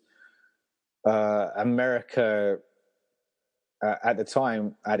America at the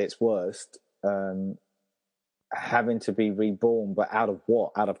time at its worst, having to be reborn, but out of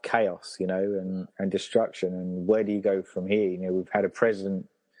what? Out of chaos, and destruction. And where do you go from here? We've had a president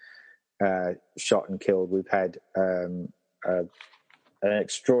shot and killed. We've had an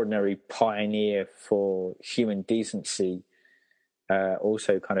extraordinary pioneer for human decency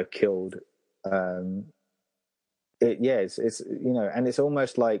also kind of killed. It's and it's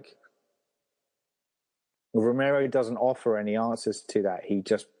almost like Romero doesn't offer any answers to that. He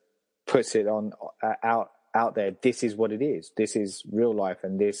just puts it on out there. This is what it is. This is real life,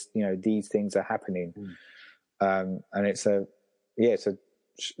 and these things are happening. And it's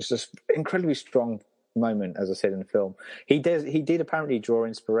just incredibly strong moment, as I said in the film. He did apparently draw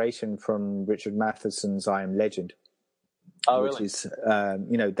inspiration from Richard Matheson's I Am Legend. Oh, which really? Is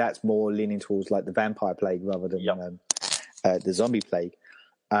that's more leaning towards like the vampire plague rather than the zombie plague.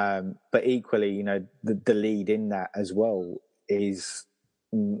 But equally, the lead in that as well is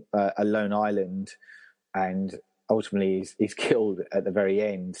a lone island, and ultimately he's killed at the very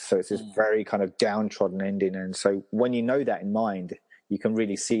end. So it's this very kind of downtrodden ending. And so when you know that in mind, you can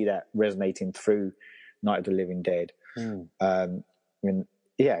really see that resonating through Night of the Living Dead. And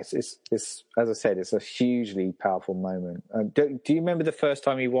it's as I said, it's a hugely powerful moment. Do you remember the first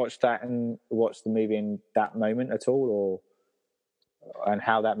time you watched that and watched the movie in that moment at all, and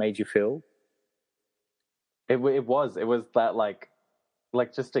how that made you feel? It was that like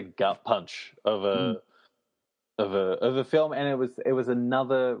just a gut punch of a film, and it was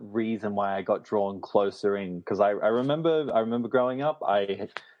another reason why I got drawn closer in, because I remember growing up, I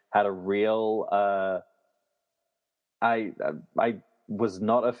had a real I was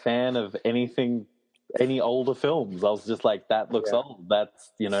not a fan of any older films. I was just like, that looks old.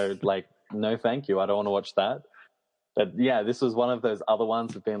 That's, like, no, thank you. I don't want to watch that. But yeah, this was one of those other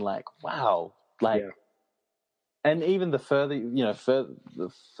ones that been like, wow, like, and even the further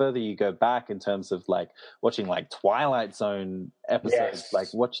you go back in terms of like watching like Twilight Zone episodes,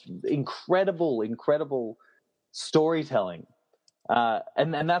 like watch incredible storytelling.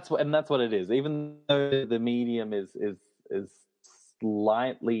 And that's what it is. Even though the medium is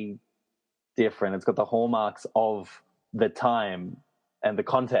slightly different, it's got the hallmarks of the time and the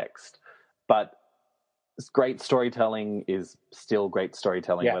context, but great storytelling is still great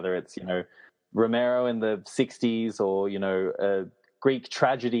storytelling, whether it's Romero in the 60s or Greek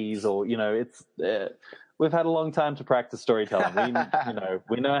tragedies, or it's we've had a long time to practice storytelling.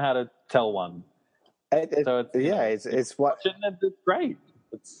 We know how to tell one. So it's what it's great.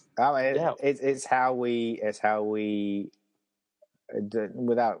 It's how we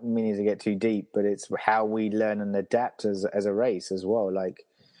without meaning to get too deep, but it's how we learn and adapt as a race as well. Like,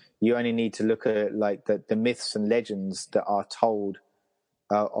 you only need to look at like the myths and legends that are told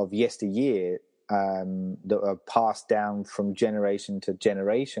of yesteryear, that are passed down from generation to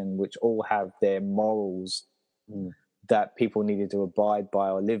generation, which all have their morals that people needed to abide by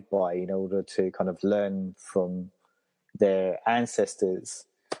or live by in order to kind of learn from their ancestors.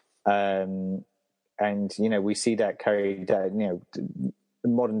 And we see that carried out.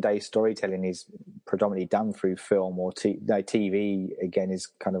 Modern day storytelling is predominantly done through film or TV. Again, is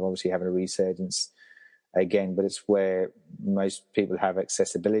kind of obviously having a resurgence again, but it's where most people have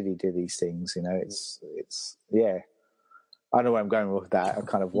accessibility to these things. It's I don't know where I'm going with that. I'm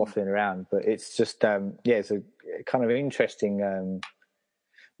kind of waffling around, but it's just it's a kind of interesting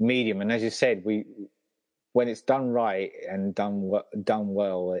medium. And as you said, when it's done right and done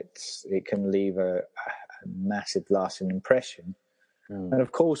well, it can leave a massive lasting impression. And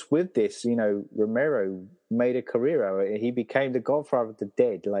of course, with this, Romero made a career out of it. He became the godfather of the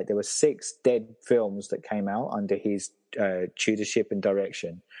Dead. Like, there were 6 Dead films that came out under his tutorship and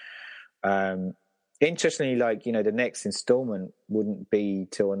direction. Interestingly, the next installment wouldn't be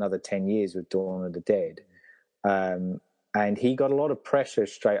till another 10 years with Dawn of the Dead. And he got a lot of pressure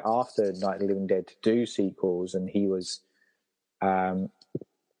straight after Night of the Living Dead to do sequels, and he was a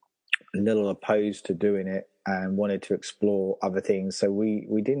little opposed to doing it and wanted to explore other things. So we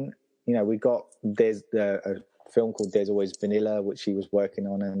didn't, there's a film called There's Always Vanilla, which he was working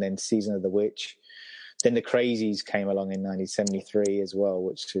on, and then Season of the Witch. Then The Crazies came along in 1973 as well,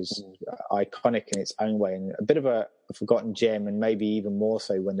 which is iconic in its own way, and a bit of a forgotten gem, and maybe even more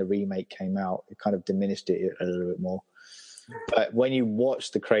so when the remake came out. It kind of diminished it a little bit more. But when you watch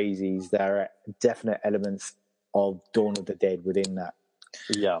The Crazies, there are definite elements of Dawn of the Dead within that.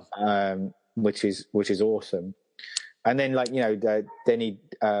 Yeah. Which is awesome. And then then he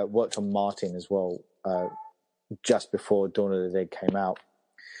worked on Martin as well, just before Dawn of the Dead came out.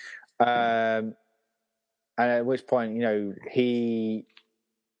 And at which point, he,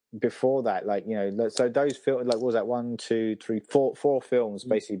 before that, so those films, what was that, 1, 2, 3, 4 films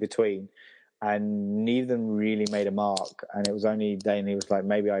basically between, and neither of them really made a mark. And it was only then he was like,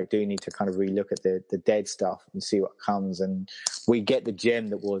 maybe I do need to kind of relook at the Dead stuff and see what comes. And we get the gem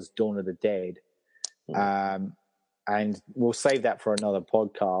that was Dawn of the Dead. And we'll save that for another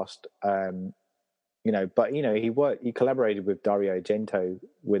podcast. But he collaborated with Dario Argento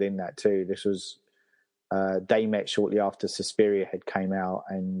within that too. This was, they met shortly after Suspiria had came out,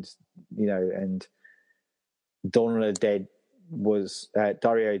 and Dawn of the Dead was,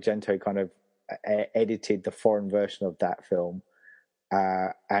 Dario Argento kind of edited the foreign version of that film,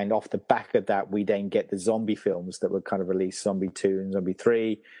 and off the back of that we then get the zombie films that were kind of released, Zombie 2 and Zombie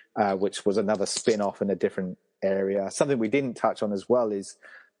 3, which was another spin-off in a different area. Something we didn't touch on as well is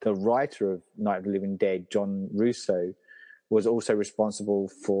the writer of Night of the Living Dead, John Russo, was also responsible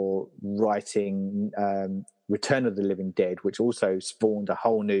for writing Return of the Living Dead, which also spawned a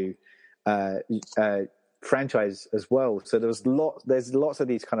whole new franchise as well. So there's lots of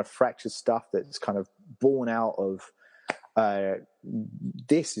these kind of fractured stuff that's kind of born out of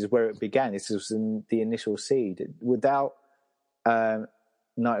this is where it began. This was in the initial seed. Without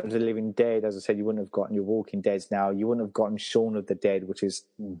Night of the Living Dead, as I said, you wouldn't have gotten your Walking Deads now. You wouldn't have gotten Shaun of the Dead, which is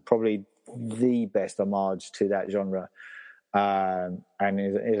probably the best homage to that genre, and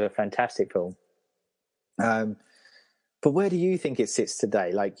is a fantastic film. But where do you think it sits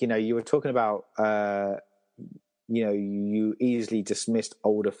today? Like, you were talking about, you easily dismissed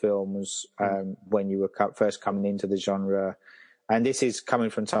older films when you were first coming into the genre. And this is coming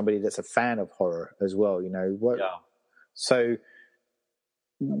from somebody that's a fan of horror as well, So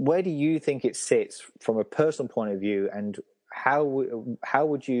where do you think it sits from a personal point of view, and how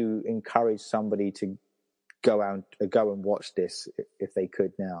would you encourage somebody to go and watch this if they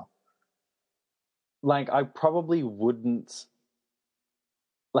could now? Like, I probably wouldn't,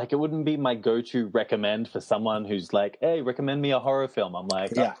 like, it wouldn't be my go-to recommend for someone who's like, hey, recommend me a horror film. I'm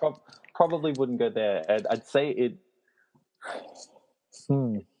like, I probably wouldn't go there. I'd say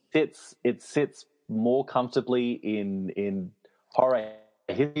it sits more comfortably in horror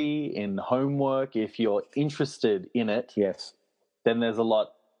history, in homework. If you're interested in it, yes, then there's a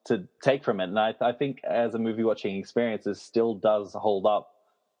lot to take from it. And I think as a movie watching experience, it still does hold up.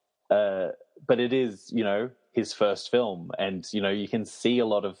 But it is, his first film, and you can see a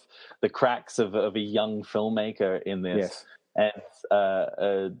lot of the cracks of a young filmmaker in this. Yes.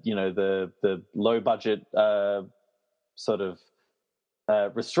 And the low budget sort of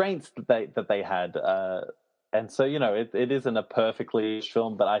restraints that they had, and so it isn't a perfectly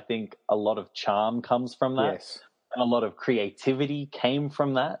film, but I think a lot of charm comes from that. Yes. And a lot of creativity came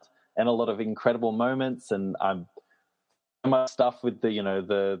from that, and a lot of incredible moments. And much stuff with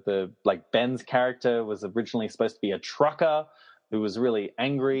the like Ben's character was originally supposed to be a trucker who was really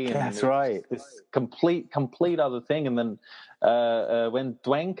angry, and that's right, this complete other thing. And then when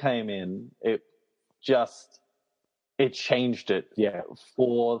Dwayne came in, it changed it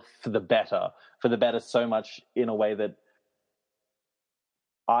for the better so much, in a way that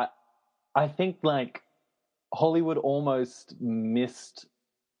I think like Hollywood almost missed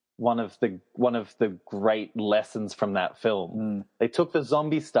one of the great lessons from that film. They took the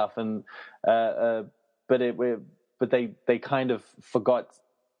zombie stuff but they kind of forgot,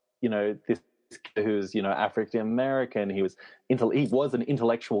 this kid who's African American. He was an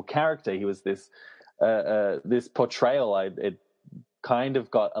intellectual character. He was this portrayal. It kind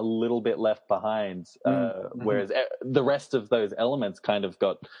of got a little bit left behind, whereas the rest of those elements kind of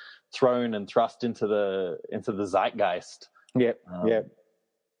got thrown and thrust into the zeitgeist. Yep.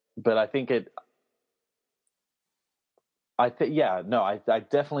 But I think I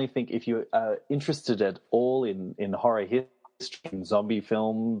definitely think if you're interested at all in horror history and zombie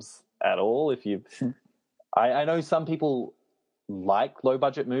films at all, I know some people like low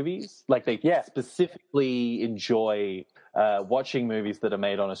budget movies, like they specifically enjoy watching movies that are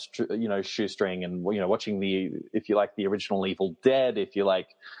made on a shoestring, and watching if you like the original Evil Dead, if you like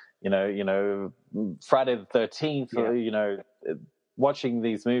Friday the 13th, watching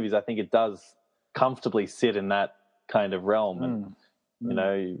these movies, I think it does comfortably sit in that kind of realm,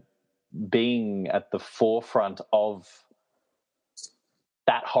 and being at the forefront of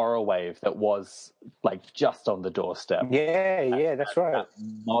that horror wave that was like just on the doorstep. That's right. That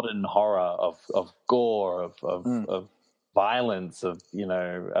modern horror of gore, of violence, of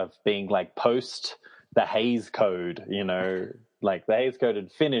being like post the Hays Code, like the Hays Code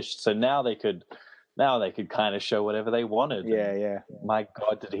had finished, so now they could kind of show whatever they wanted. My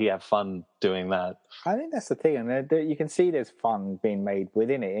God, did he have fun doing that? I think that's the thing, and you can see there's fun being made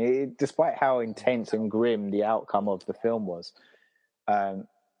within it, despite how intense and grim the outcome of the film was.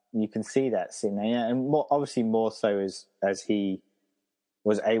 You can see that scene, and obviously more so as he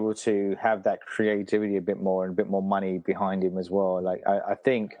was able to have that creativity a bit more and a bit more money behind him as well. Like I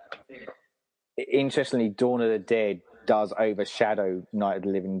think, interestingly, Dawn of the Dead does overshadow Night of the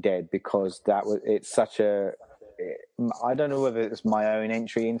Living Dead, because it's such a, I don't know whether it's my own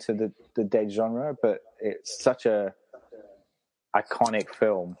entry into the Dead genre, but it's such a iconic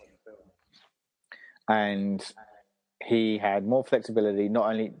film, and he had more flexibility. Not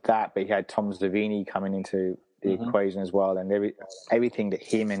only that, but he had Tom Savini coming into the equation as well, and everything that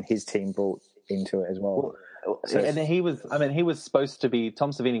him and his team brought into it as well. So, and Tom Savini was supposed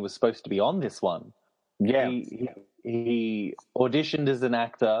to be on this one. Yeah. He auditioned as an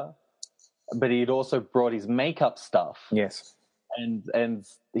actor, but he'd also brought his makeup stuff. Yes. And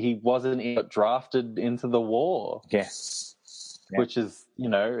he wasn't drafted into the war. Yes. Yeah. Which is,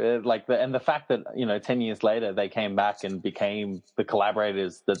 the fact that, 10 years later they came back and became the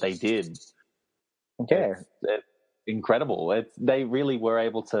collaborators that they did. Yeah. It's incredible. They really were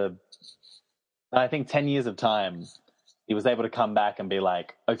able to, I think 10 years of time, he was able to come back and be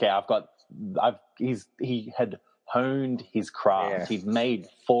like, okay, he had honed his craft. Yeah. He'd made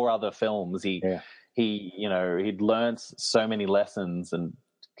 4 other films. He'd learned so many lessons, and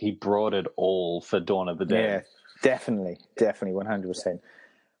he brought it all for Dawn of the Dead. Yeah, definitely, 100%.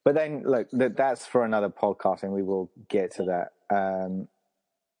 But then, look, that's for another podcast, and we will get to that.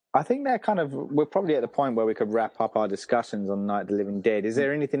 I think that we're probably at the point where we could wrap up our discussions on Night of the Living Dead. Is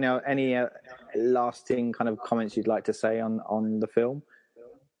there anything else, any lasting kind of comments you'd like to say on the film?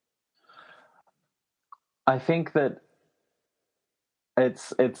 I think that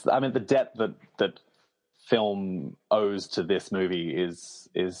it's I mean, the debt that film owes to this movie is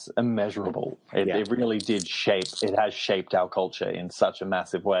immeasurable. It really did it has shaped our culture in such a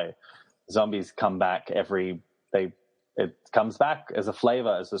massive way. Zombies come back it comes back as a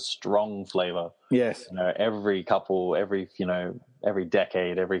flavor, as a strong flavor. Yes. Every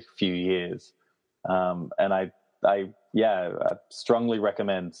decade, every few years. And I strongly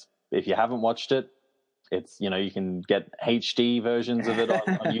recommend, if you haven't watched it, it's, you can get HD versions of it on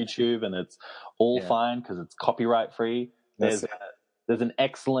YouTube, and it's all fine because it's copyright free. There's an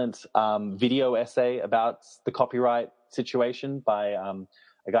excellent video essay about the copyright situation by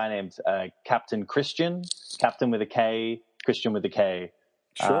a guy named Captain Christian with a K, Christian with a K.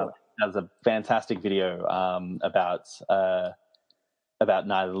 Sure. Has a fantastic video about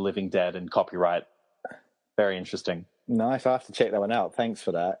Night of the Living Dead and copyright. Very interesting. Nice. I have to check that one out. Thanks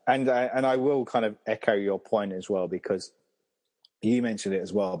for that. And I will kind of echo your point as well, because you mentioned it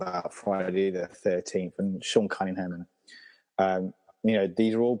as well about Friday the 13th and Sean Cunningham. And,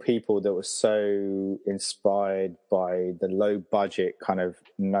 these are all people that were so inspired by the low budget kind of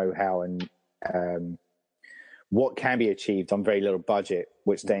know-how and what can be achieved on very little budget,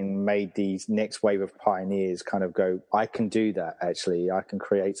 which then made these next wave of pioneers kind of go, I can do that, actually. I can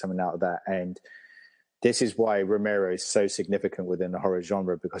create something out of that. And this is why Romero is so significant within the horror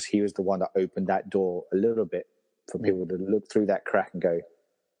genre, because he was the one that opened that door a little bit for people to look through that crack and go,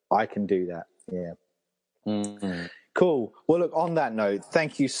 I can do that. Yeah. Mm-hmm. Cool. Well, look, on that note,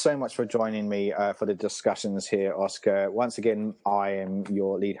 thank you so much for joining me for the discussions here, Oscar. Once again, I am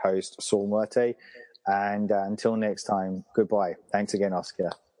your lead host, Saul Muerte. And until next time, goodbye. Thanks again,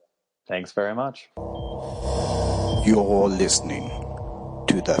 Oscar. Thanks very much. You're listening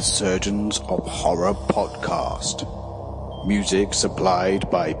to the Surgeons of Horror podcast. Music supplied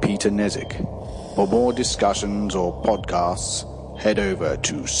by Peter Nezik. For more discussions or podcasts, head over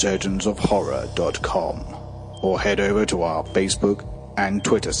to surgeonsofhorror.com or head over to our Facebook and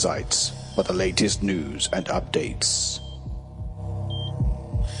Twitter sites for the latest news and updates.